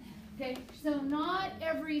now. Okay, so not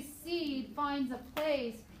every seed finds a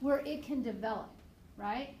place where it can develop,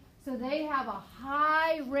 right? So they have a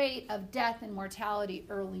high rate of death and mortality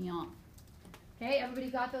early on. Okay, everybody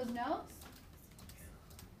got those notes?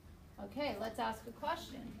 Okay, let's ask a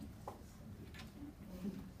question.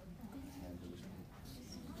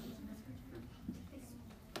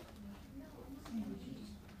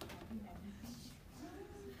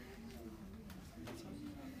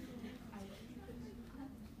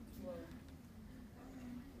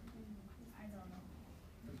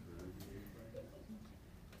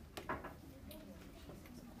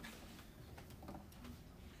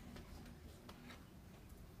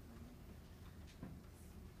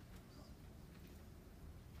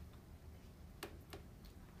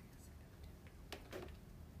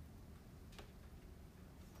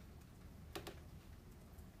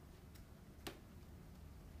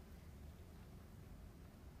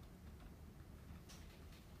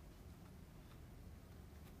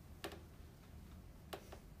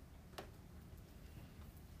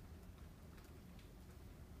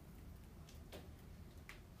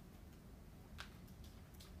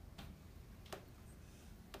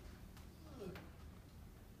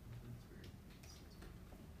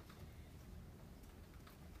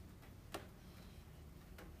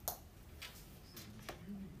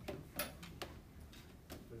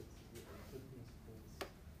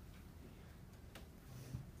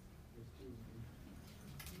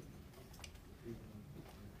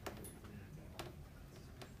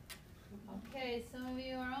 Okay, some of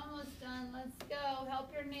you are almost done. Let's go.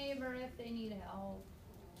 Help your neighbor if they need help.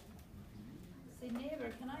 Say, neighbor,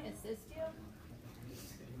 can I assist you?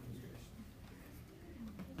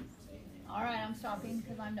 All right, I'm stopping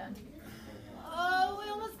because I'm done. Oh, we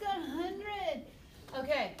almost got 100.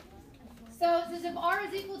 Okay. So it says if R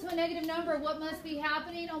is equal to a negative number, what must be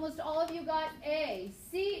happening? Almost all of you got A.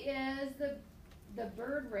 C is the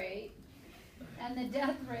birth rate and the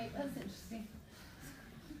death rate. That's interesting.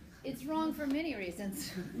 It's wrong for many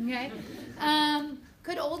reasons. Okay.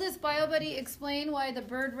 Could oldest bio buddy explain why the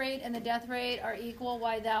birth rate and the death rate are equal?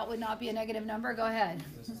 Why that would not be a negative number? Go ahead.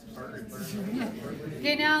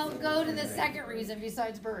 Okay, now go to the second reason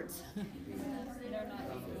besides birds.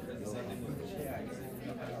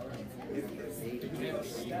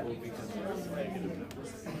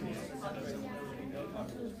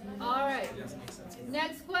 All right.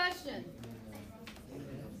 Next question.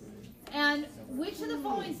 And which of the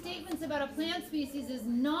following statements about a plant species is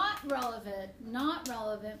not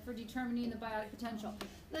relevant for determining the biotic potential?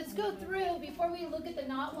 Let's go through, before we look at the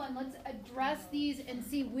not one, let's address these and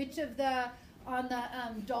see which of the, on the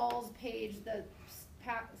dolls page, the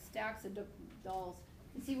stacks of dolls,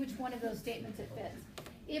 and see which one of those statements it fits.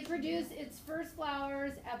 It produced its first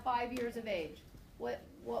flowers at 5 years of age. What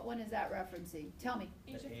one is that referencing? Tell me.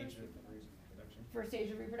 First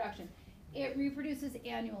age of reproduction. It reproduces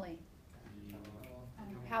annually.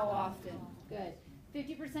 How often? Good.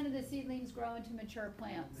 50% of the seedlings grow into mature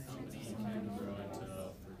plants.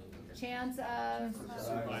 Chance of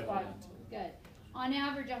survival. Good. On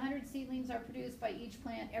average, 100 seedlings are produced by each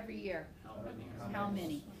plant every year. How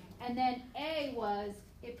many? And then A was,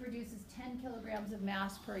 it produces 10 kilograms of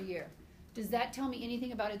mass per year. Does that tell me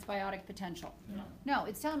anything about its biotic potential? No. No,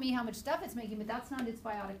 it's telling me how much stuff it's making, but that's not its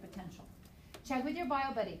biotic potential. Check with your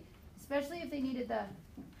bio buddy, especially if they needed the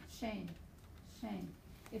Shane.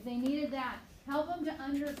 If they needed that, help them to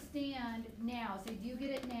understand now. Say, do you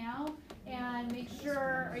get it now? And make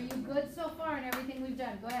sure, are you good so far in everything we've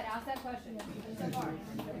done? Go ahead, ask that question. Good so far.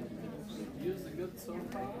 You good so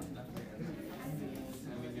far?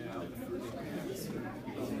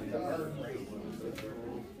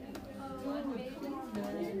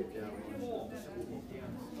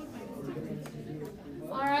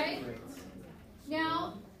 All right.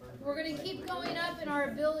 Now, we're going to keep going up in our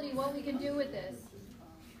ability, what we can do with this.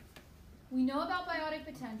 We know about biotic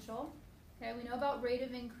potential. Okay, we know about rate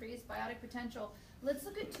of increase, biotic potential. Let's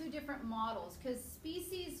look at two different models, because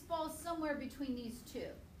species fall somewhere between these two.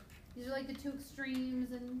 These are like the two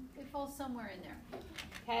extremes, and they fall somewhere in there.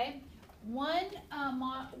 Okay? One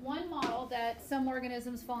model that some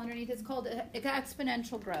organisms fall underneath is called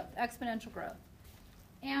exponential growth.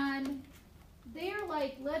 And they're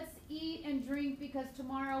like, let's eat and drink because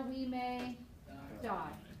tomorrow we may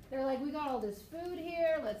die. They're like, we got all this food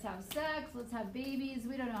here, let's have sex, let's have babies,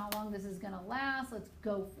 we don't know how long this is going to last, let's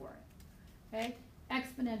go for it. Okay?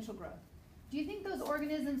 Exponential growth. Do you think those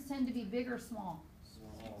organisms tend to be big or small?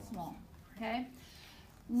 Small. Okay?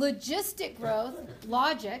 Logistic growth,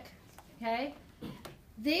 logic, okay?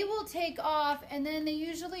 They will take off and then they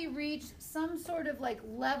usually reach some sort of like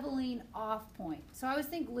leveling off point. So I always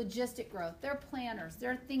think logistic growth. They're planners.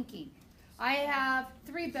 They're thinking. I have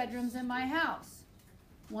 3 bedrooms in my house.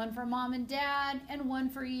 One for mom and dad and one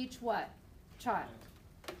for each what? Child.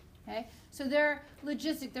 Okay? So they're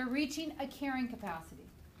logistic. They're reaching a carrying capacity.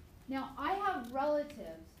 Now I have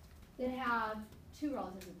relatives that have 2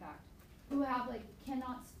 relatives in fact who have like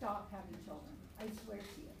cannot stop having children. I swear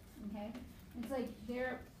to you. Okay? It's like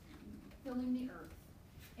they're filling the earth.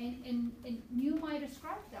 And you might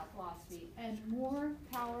ascribe to that philosophy, and more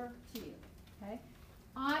power to you. Okay?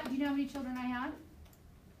 Do you know how many children I had?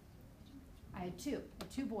 I had 2. I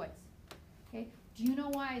had 2 boys. Okay? Do you know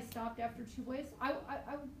why I stopped after 2 boys? I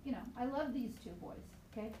love these 2 boys.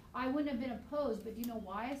 Okay? I wouldn't have been opposed, but do you know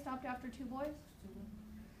why I stopped after 2 boys?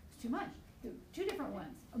 It's too much. 2 different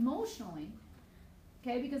ones. Emotionally.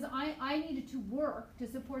 Okay, because I needed to work to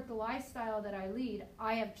support the lifestyle that I lead.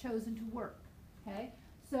 I have chosen to work. Okay,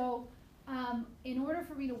 so in order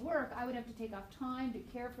for me to work, I would have to take off time to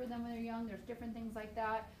care for them when they're young. There's different things like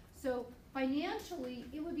that. So financially,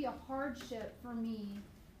 it would be a hardship for me.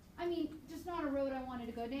 I mean, just not a road I wanted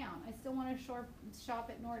to go down. I still want to shop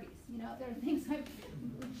at Nordy's. You know, there are things I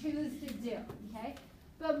choose to do. Okay,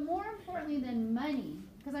 but more importantly than money,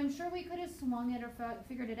 because I'm sure we could have swung it or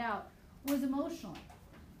figured it out, was emotionally.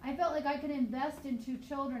 I felt like I could invest in 2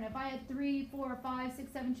 children. If I had 3, 4, 5,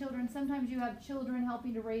 6, 7 children, sometimes you have children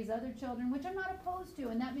helping to raise other children, which I'm not opposed to,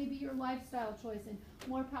 and that may be your lifestyle choice, and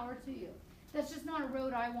more power to you. That's just not a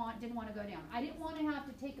road I didn't want to go down. I didn't want to have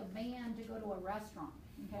to take a van to go to a restaurant,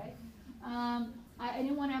 okay? I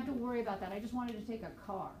didn't want to have to worry about that. I just wanted to take a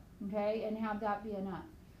car, okay, and have that be enough.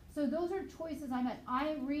 So those are choices I made.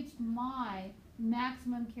 I reached my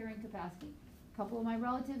maximum carrying capacity. A couple of my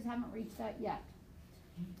relatives haven't reached that yet.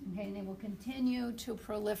 Okay, and they will continue to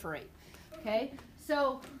proliferate. Okay,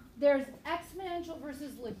 so there's exponential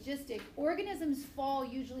versus logistic. Organisms fall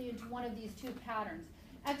usually into one of these two patterns.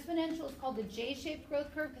 Exponential is called the J-shaped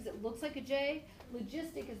growth curve because it looks like a J.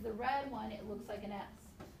 Logistic is the red one, it looks like an S.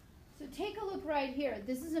 So take a look right here.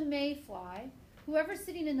 This is a mayfly. Whoever's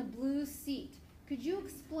sitting in the blue seat, could you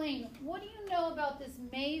explain, what do you know about this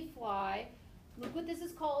mayfly? Look what this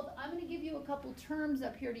is called. I'm going to give you a couple terms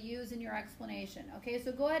up here to use in your explanation. Okay,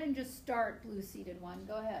 so go ahead and just start, blue-seated one.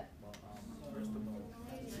 Go ahead. Well, first of all,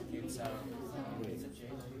 it's it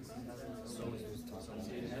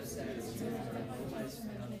has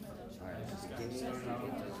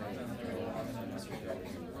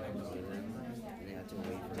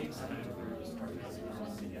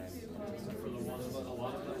for the ones, a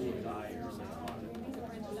lot of them will die or something.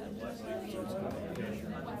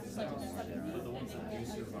 But the ones that do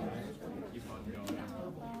survive keep on going.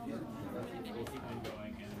 Will keep on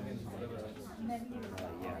going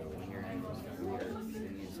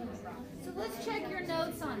So let's check your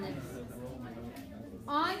notes on this.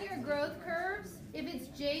 On your growth curves, if it's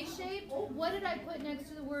J-shaped, what did I put next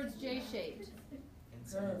to the words J-shaped?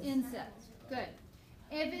 Insects. Good.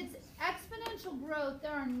 If it's exponential growth,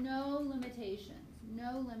 there are no limitations.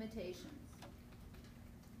 No limitations.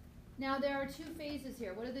 Now there are two phases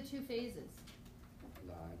here. What are the two phases?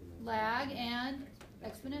 Lag and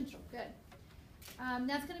exponential. Good.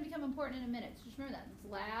 That's going to become important in a minute. So just remember that.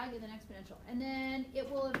 It's lag and then exponential. And then it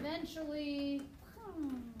will eventually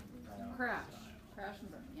crash. Crash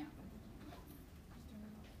and burn, yeah.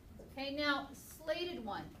 Okay, now, slated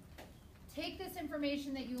one. Take this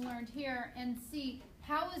information that you learned here and see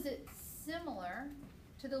how is it similar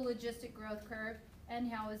to the logistic growth curve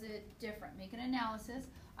and how is it different. Make an analysis.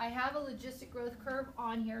 I have a logistic growth curve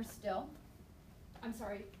on here still. I'm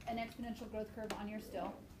sorry, an exponential growth curve on here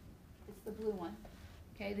still. It's the blue one.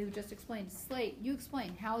 Okay, they just explained. Slate, you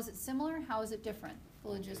explain. How is it similar? How is it different? The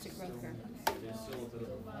logistic growth curve. There's still a bit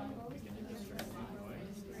of beginning to start going.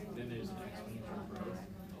 Then there's an exponential growth,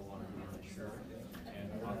 a lot more mature, and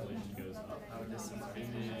the population goes up. And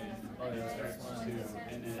then it starts to,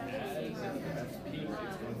 and then as it peaks,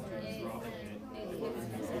 it's going to drop a bit.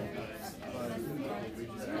 Because it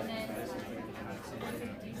reaches out and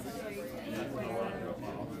that's a lot of drop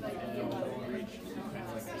off. And then we'll reach kind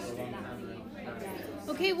of like a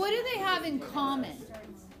slow. Okay, what do they have in common?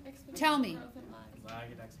 Tell me.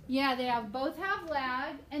 Lag and exponential. Yeah, they both have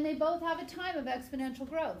lag, and they both have a time of exponential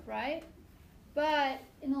growth, right? But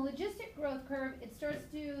in the logistic growth curve, it starts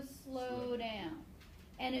to slow down.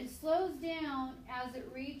 And it slows down as it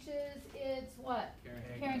reaches its what?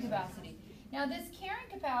 Carrying capacity. Now this carrying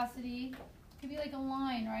capacity could be like a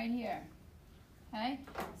line right here. Okay?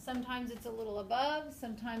 Sometimes it's a little above,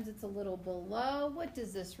 sometimes it's a little below. What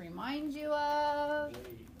does this remind you of?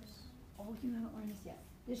 Oh, you haven't learned this yet.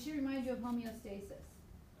 This should remind you of homeostasis.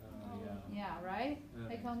 Yeah, right?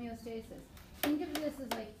 Like homeostasis. Think of this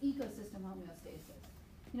as like ecosystem homeostasis.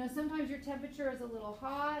 You know, sometimes your temperature is a little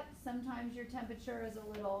hot, sometimes your temperature is a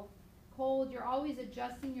little cold. You're always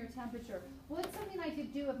adjusting your temperature. What's something I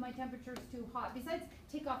could do if my temperature is too hot? Besides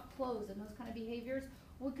take off clothes and those kind of behaviors,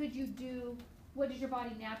 what could you do? What does your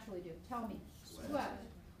body naturally do? Tell me. Sweat.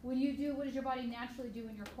 What does your body naturally do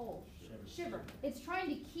when you're cold? Shiver. It's trying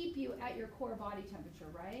to keep you at your core body temperature,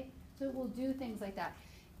 right? So it will do things like that.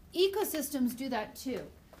 Ecosystems do that too.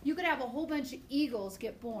 You could have a whole bunch of eagles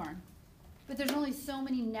get born, but there's only so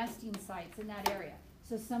many nesting sites in that area.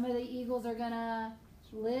 So some of the eagles are going to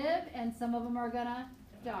live and some of them are going to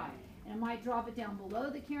die. And it might drop it down below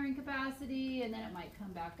the carrying capacity and then it might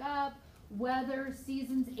come back up. Weather,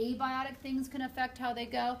 seasons, abiotic things can affect how they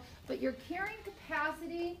go. But your carrying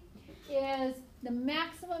capacity is the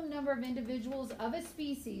maximum number of individuals of a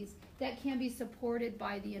species that can be supported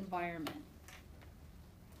by the environment.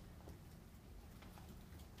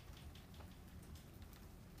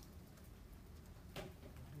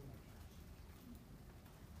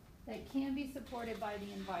 That can be supported by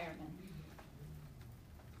the environment.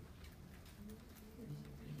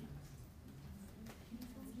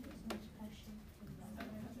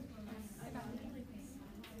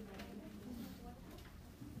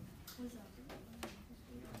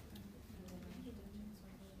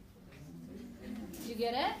 Did you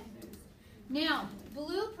get it? Now,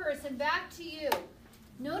 blue person, back to you.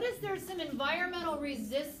 Notice there's some environmental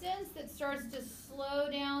resistance that starts to slow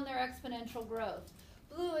down their exponential growth.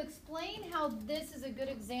 Blue, explain how this is a good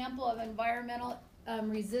example of environmental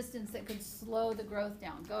resistance that could slow the growth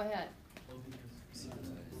down. Go ahead.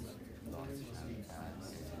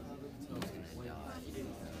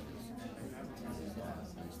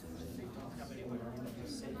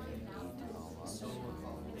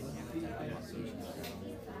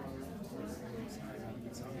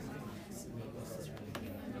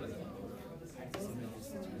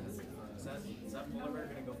 Is that polar bear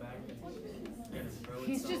gonna go back and grow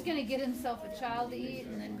He's itself? just gonna get himself a child to eat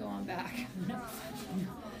and then go on back.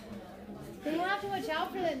 They have to watch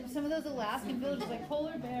out for that in some of those Alaskan villages, like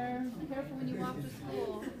polar bear. Be careful when you walk to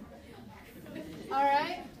school. All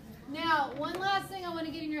right. Now, one last thing I want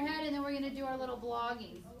to get in your head, and then we're going to do our little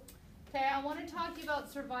blogging. Okay, I want to talk to you about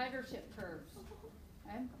survivorship curves.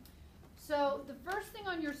 Okay. So the first thing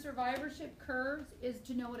on your survivorship curves is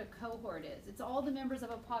to know what a cohort is. It's all the members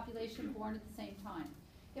of a population born at the same time.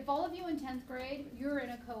 If all of you in 10th grade, you're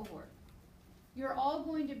in a cohort. You're all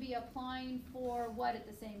going to be applying for what at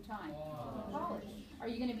the same time? College. Are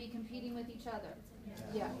you going to be competing with each other?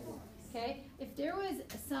 Yeah. Okay. If there was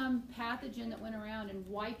some pathogen that went around and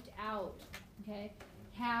wiped out, okay,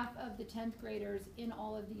 half of the 10th graders in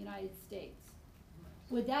all of the United States,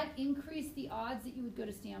 would that increase the odds that you would go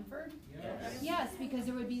to Stanford? Yes. Yes, because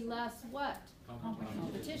there would be less what?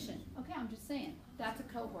 Competition. Okay, I'm just saying. That's a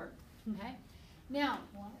cohort. Okay. Now,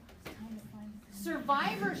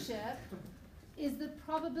 survivorship is the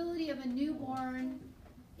probability of a newborn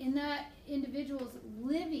in that individual's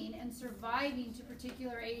living and surviving to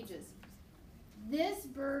particular ages. This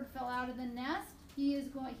bird fell out of the nest.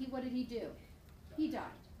 What did he do? He died.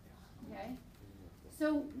 Okay?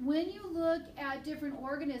 So when you look at different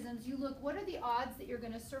organisms, you look, what are the odds that you're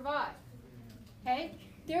going to survive? Okay?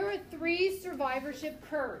 There are 3 survivorship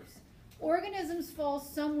curves. Organisms fall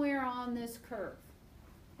somewhere on this curve.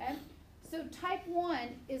 Okay? So type 1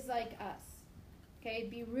 is like us. Okay?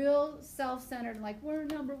 Be real self-centered, like we're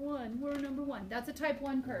number 1, we're number 1. That's a type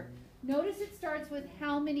 1 curve. Notice it starts with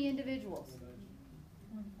how many individuals?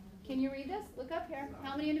 Can you read this? Look up here.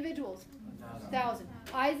 How many individuals? 1,000.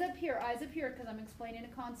 Eyes up here, because I'm explaining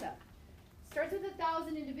a concept. Starts with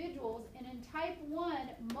 1,000 individuals, and in type 1,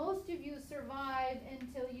 most of you survive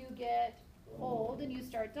until you get old and you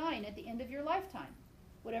start dying at the end of your lifetime,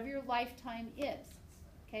 whatever your lifetime is.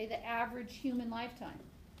 Okay, the average human lifetime.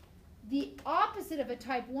 The opposite of a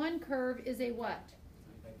type 1 curve is a what?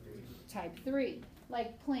 Type 3,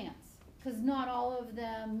 like plants, because not all of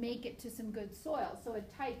them make it to some good soil. So a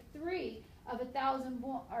type 3 of 1,000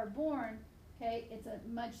 are born, okay, it's a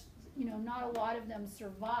much, not a lot of them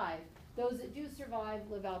survive. Those that do survive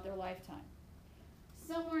live out their lifetime.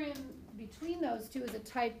 Somewhere in between those two is a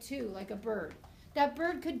type 2, like a bird. That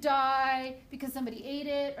bird could die because somebody ate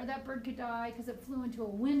it, or that bird could die because it flew into a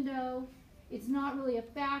window. It's not really a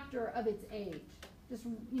factor of its age. Just,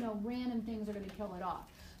 random things are going to kill it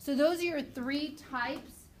off. So those are your 3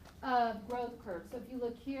 types of growth curves. So if you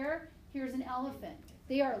look here, here's an elephant.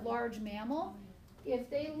 They are a large mammal. If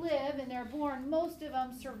they live and they're born, most of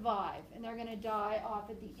them survive, and they're going to die off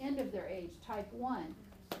at the end of their age, type 1.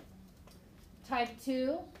 Type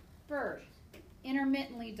 2, bird.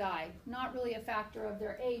 Intermittently die, not really a factor of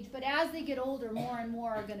their age, but as they get older, more and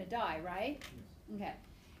more are going to die, right? Okay.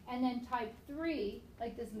 And then type 3,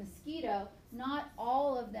 like this mosquito, not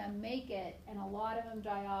all of them make it, and a lot of them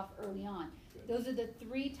die off early on. Those are the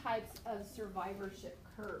 3 types of survivorship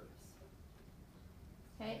curves.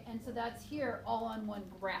 Okay, and so that's here all on one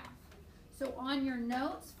graph. So on your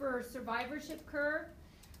notes for survivorship curve,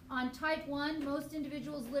 on type 1, most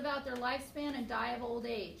individuals live out their lifespan and die of old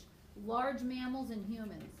age. Large mammals and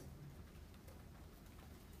humans.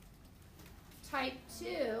 Type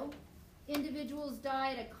 2, individuals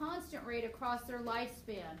die at a constant rate across their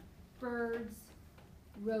lifespan. Birds,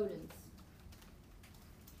 rodents.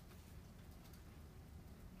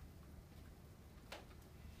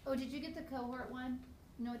 Oh, did you get the cohort one?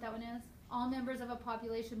 You know what that one is? All members of a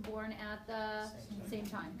population born at the same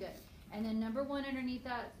time. Good. And then number 1 underneath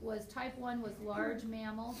that was type 1 was large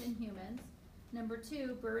mammals and humans. Number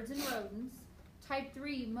 2, birds and rodents. Type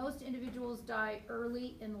 3, most individuals die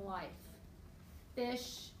early in life.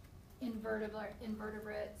 Fish,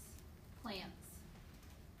 invertebrates, plants.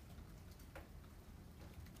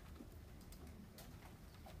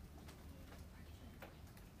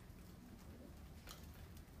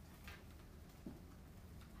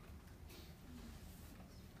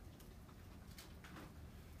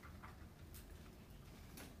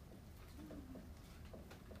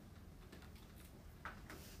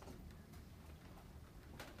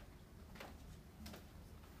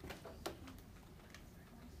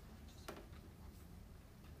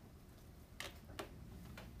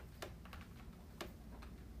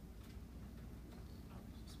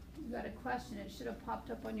 got a question. It should have popped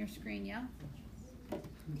up on your screen, yeah?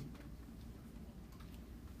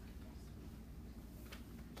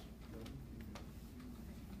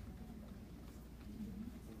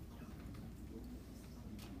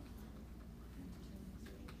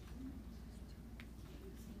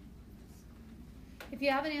 If you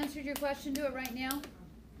haven't answered your question, do it right now.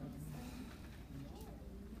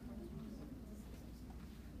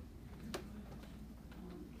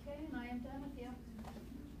 Okay, and I am done with you.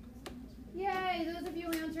 Yay, those of you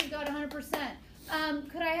who answered got 100%.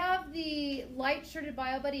 Could I have the light-shirted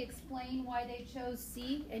bio buddy explain why they chose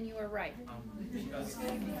C and you were right? Because so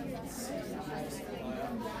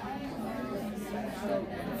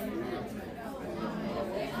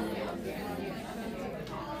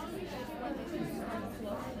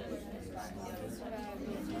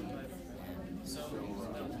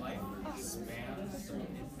the life spans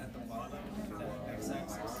at the bottom, the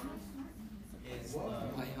x-axis is the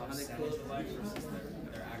percentage of life versus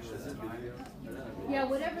their actual time. Yeah,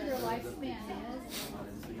 whatever their lifespan is,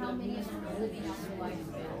 how many of them are living out their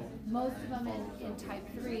lifespan? Most of them in type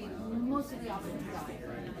 3, most of the options die.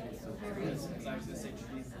 Because I was going to say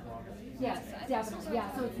trees and water. Yes, definitely.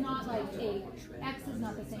 Yeah, so it's not like X is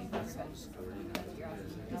not the same for X.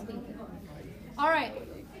 All right.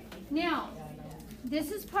 Now,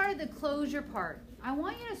 this is part of the closure part. I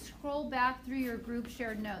want you to scroll back through your group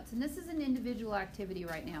shared notes. And this is an individual activity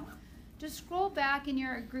right now. Just scroll back in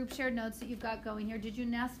your group shared notes that you've got going here. Did you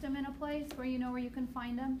nest them in a place where you know where you can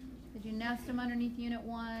find them? Did you nest them underneath Unit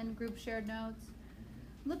 1, group shared notes?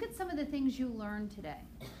 Look at some of the things you learned today.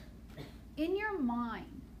 In your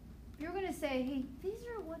mind, you're going to say, hey, this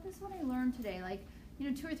is what I learned today. Like,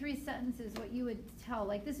 2 or 3 sentences, what you would tell.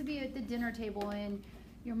 Like, this would be at the dinner table and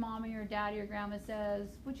your mom or your dad or your grandma says,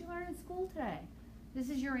 what'd you learn in school today? This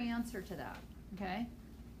is your answer to that, okay?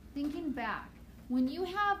 Thinking back, when you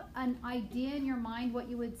have an idea in your mind what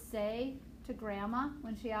you would say to grandma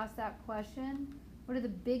when she asked that question, what are the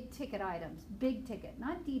big ticket items? Big ticket,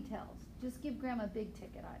 not details. Just give grandma big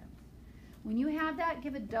ticket items. When you have that,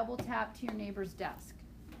 give a double tap to your neighbor's desk.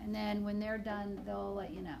 And then when they're done, they'll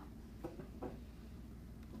let you know.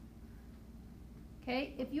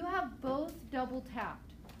 Okay, if you have both double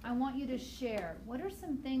tapped, I want you to share. What are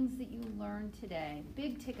some things that you learned today?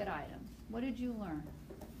 Big ticket items. What did you learn?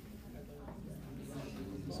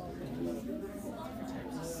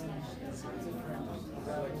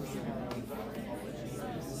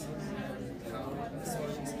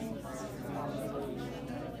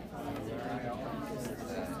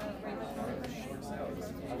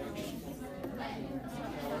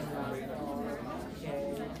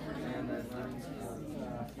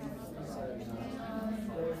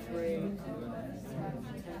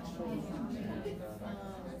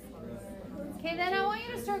 Okay, then I want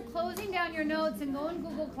you to start closing down your notes and go in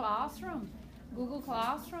Google Classroom. Google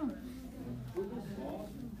Classroom.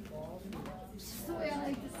 Just the way I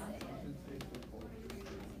like to say it.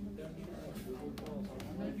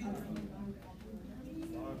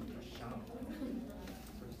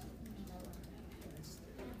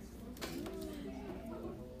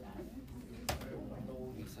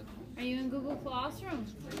 Are you in Google Classroom?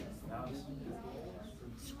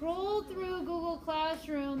 Scroll through Google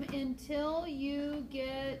Classroom until you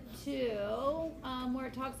get to where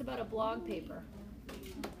it talks about a blog paper.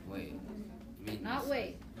 Wait. Not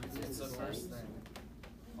wait. It's the first thing.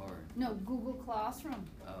 Or, No, Google Classroom.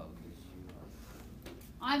 oh,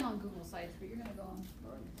 I'm on Google Sites, but you're going to go on.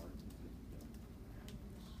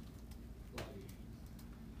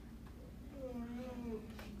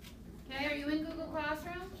 Okay, are you in Google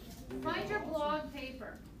Classroom? Find your blog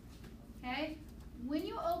paper. Okay? When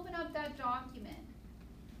you open up that document,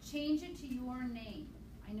 change it to your name.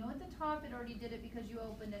 I know at the top it already did it because you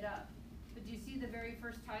opened it up. But do you see the very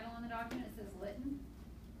first title on the document? It says Lytton.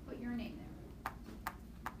 Put your name there.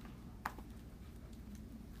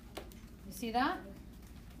 You see that?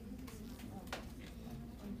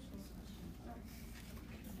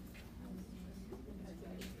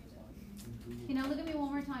 Okay, now look at me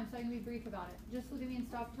one more time so I can be brief about it. Just look at me and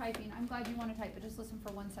stop typing. I'm glad you want to type, but just listen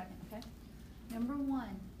for 1 second, okay? Number 1,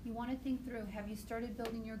 you want to think through, have you started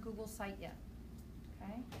building your Google site yet?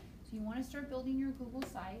 Okay? So you want to start building your Google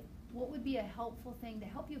site. What would be a helpful thing to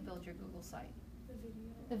help you build your Google site? The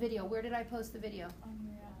video. The video. Where did I post the video? On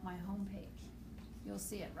your app. My homepage. You'll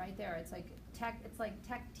see it right there. It's like tech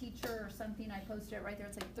teacher or something. I posted it right there.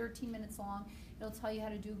 It's like 13 minutes long. It'll tell you how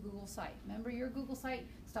to do Google site. Remember, your Google site,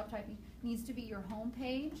 stop typing, needs to be your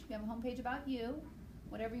homepage. You have a homepage about you,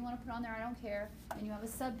 whatever you want to put on there, I don't care. And you have a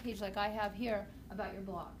subpage like I have here about your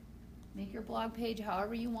blog. Make your blog page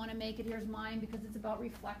however you want to make it. Here's mine because it's about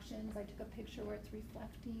reflections. I took a picture where it's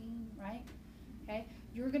reflecting, right? Okay,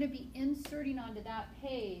 you're going to be inserting onto that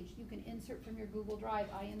page. You can insert from your Google Drive.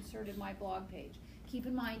 I inserted my blog page. Keep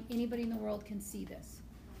in mind, anybody in the world can see this.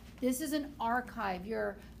 This is an archive.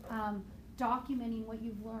 You're documenting what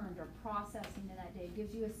you've learned or processing in that day. It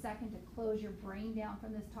gives you a second to close your brain down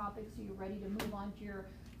from this topic so you're ready to move on to your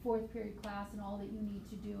 4th period class and all that you need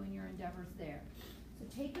to do in your endeavors there. So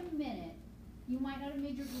take a minute. You might not have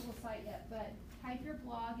made your Google site yet, but type your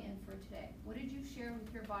blog in for today. What did you share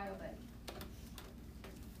with your bio buddy?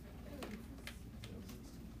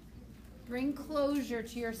 Bring closure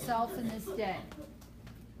to yourself in this day.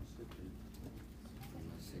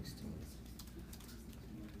 16.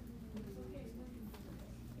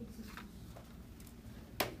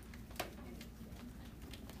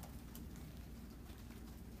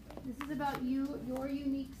 This is about you, your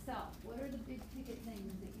unique self. What are the big ticket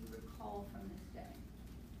things that you recall from this day?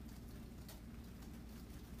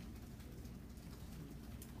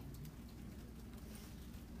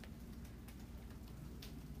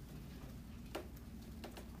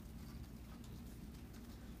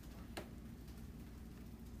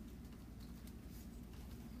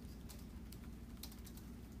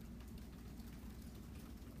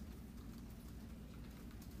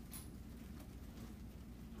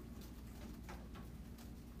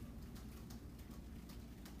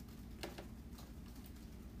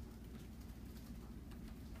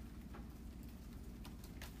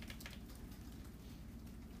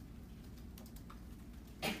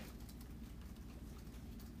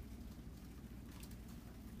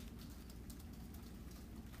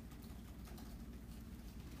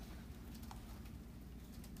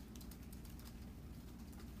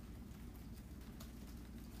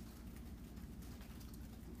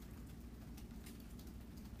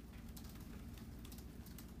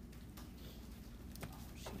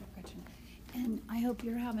 And I hope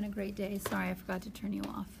you're having a great day. Sorry, I forgot to turn you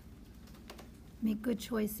off. Make good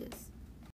choices.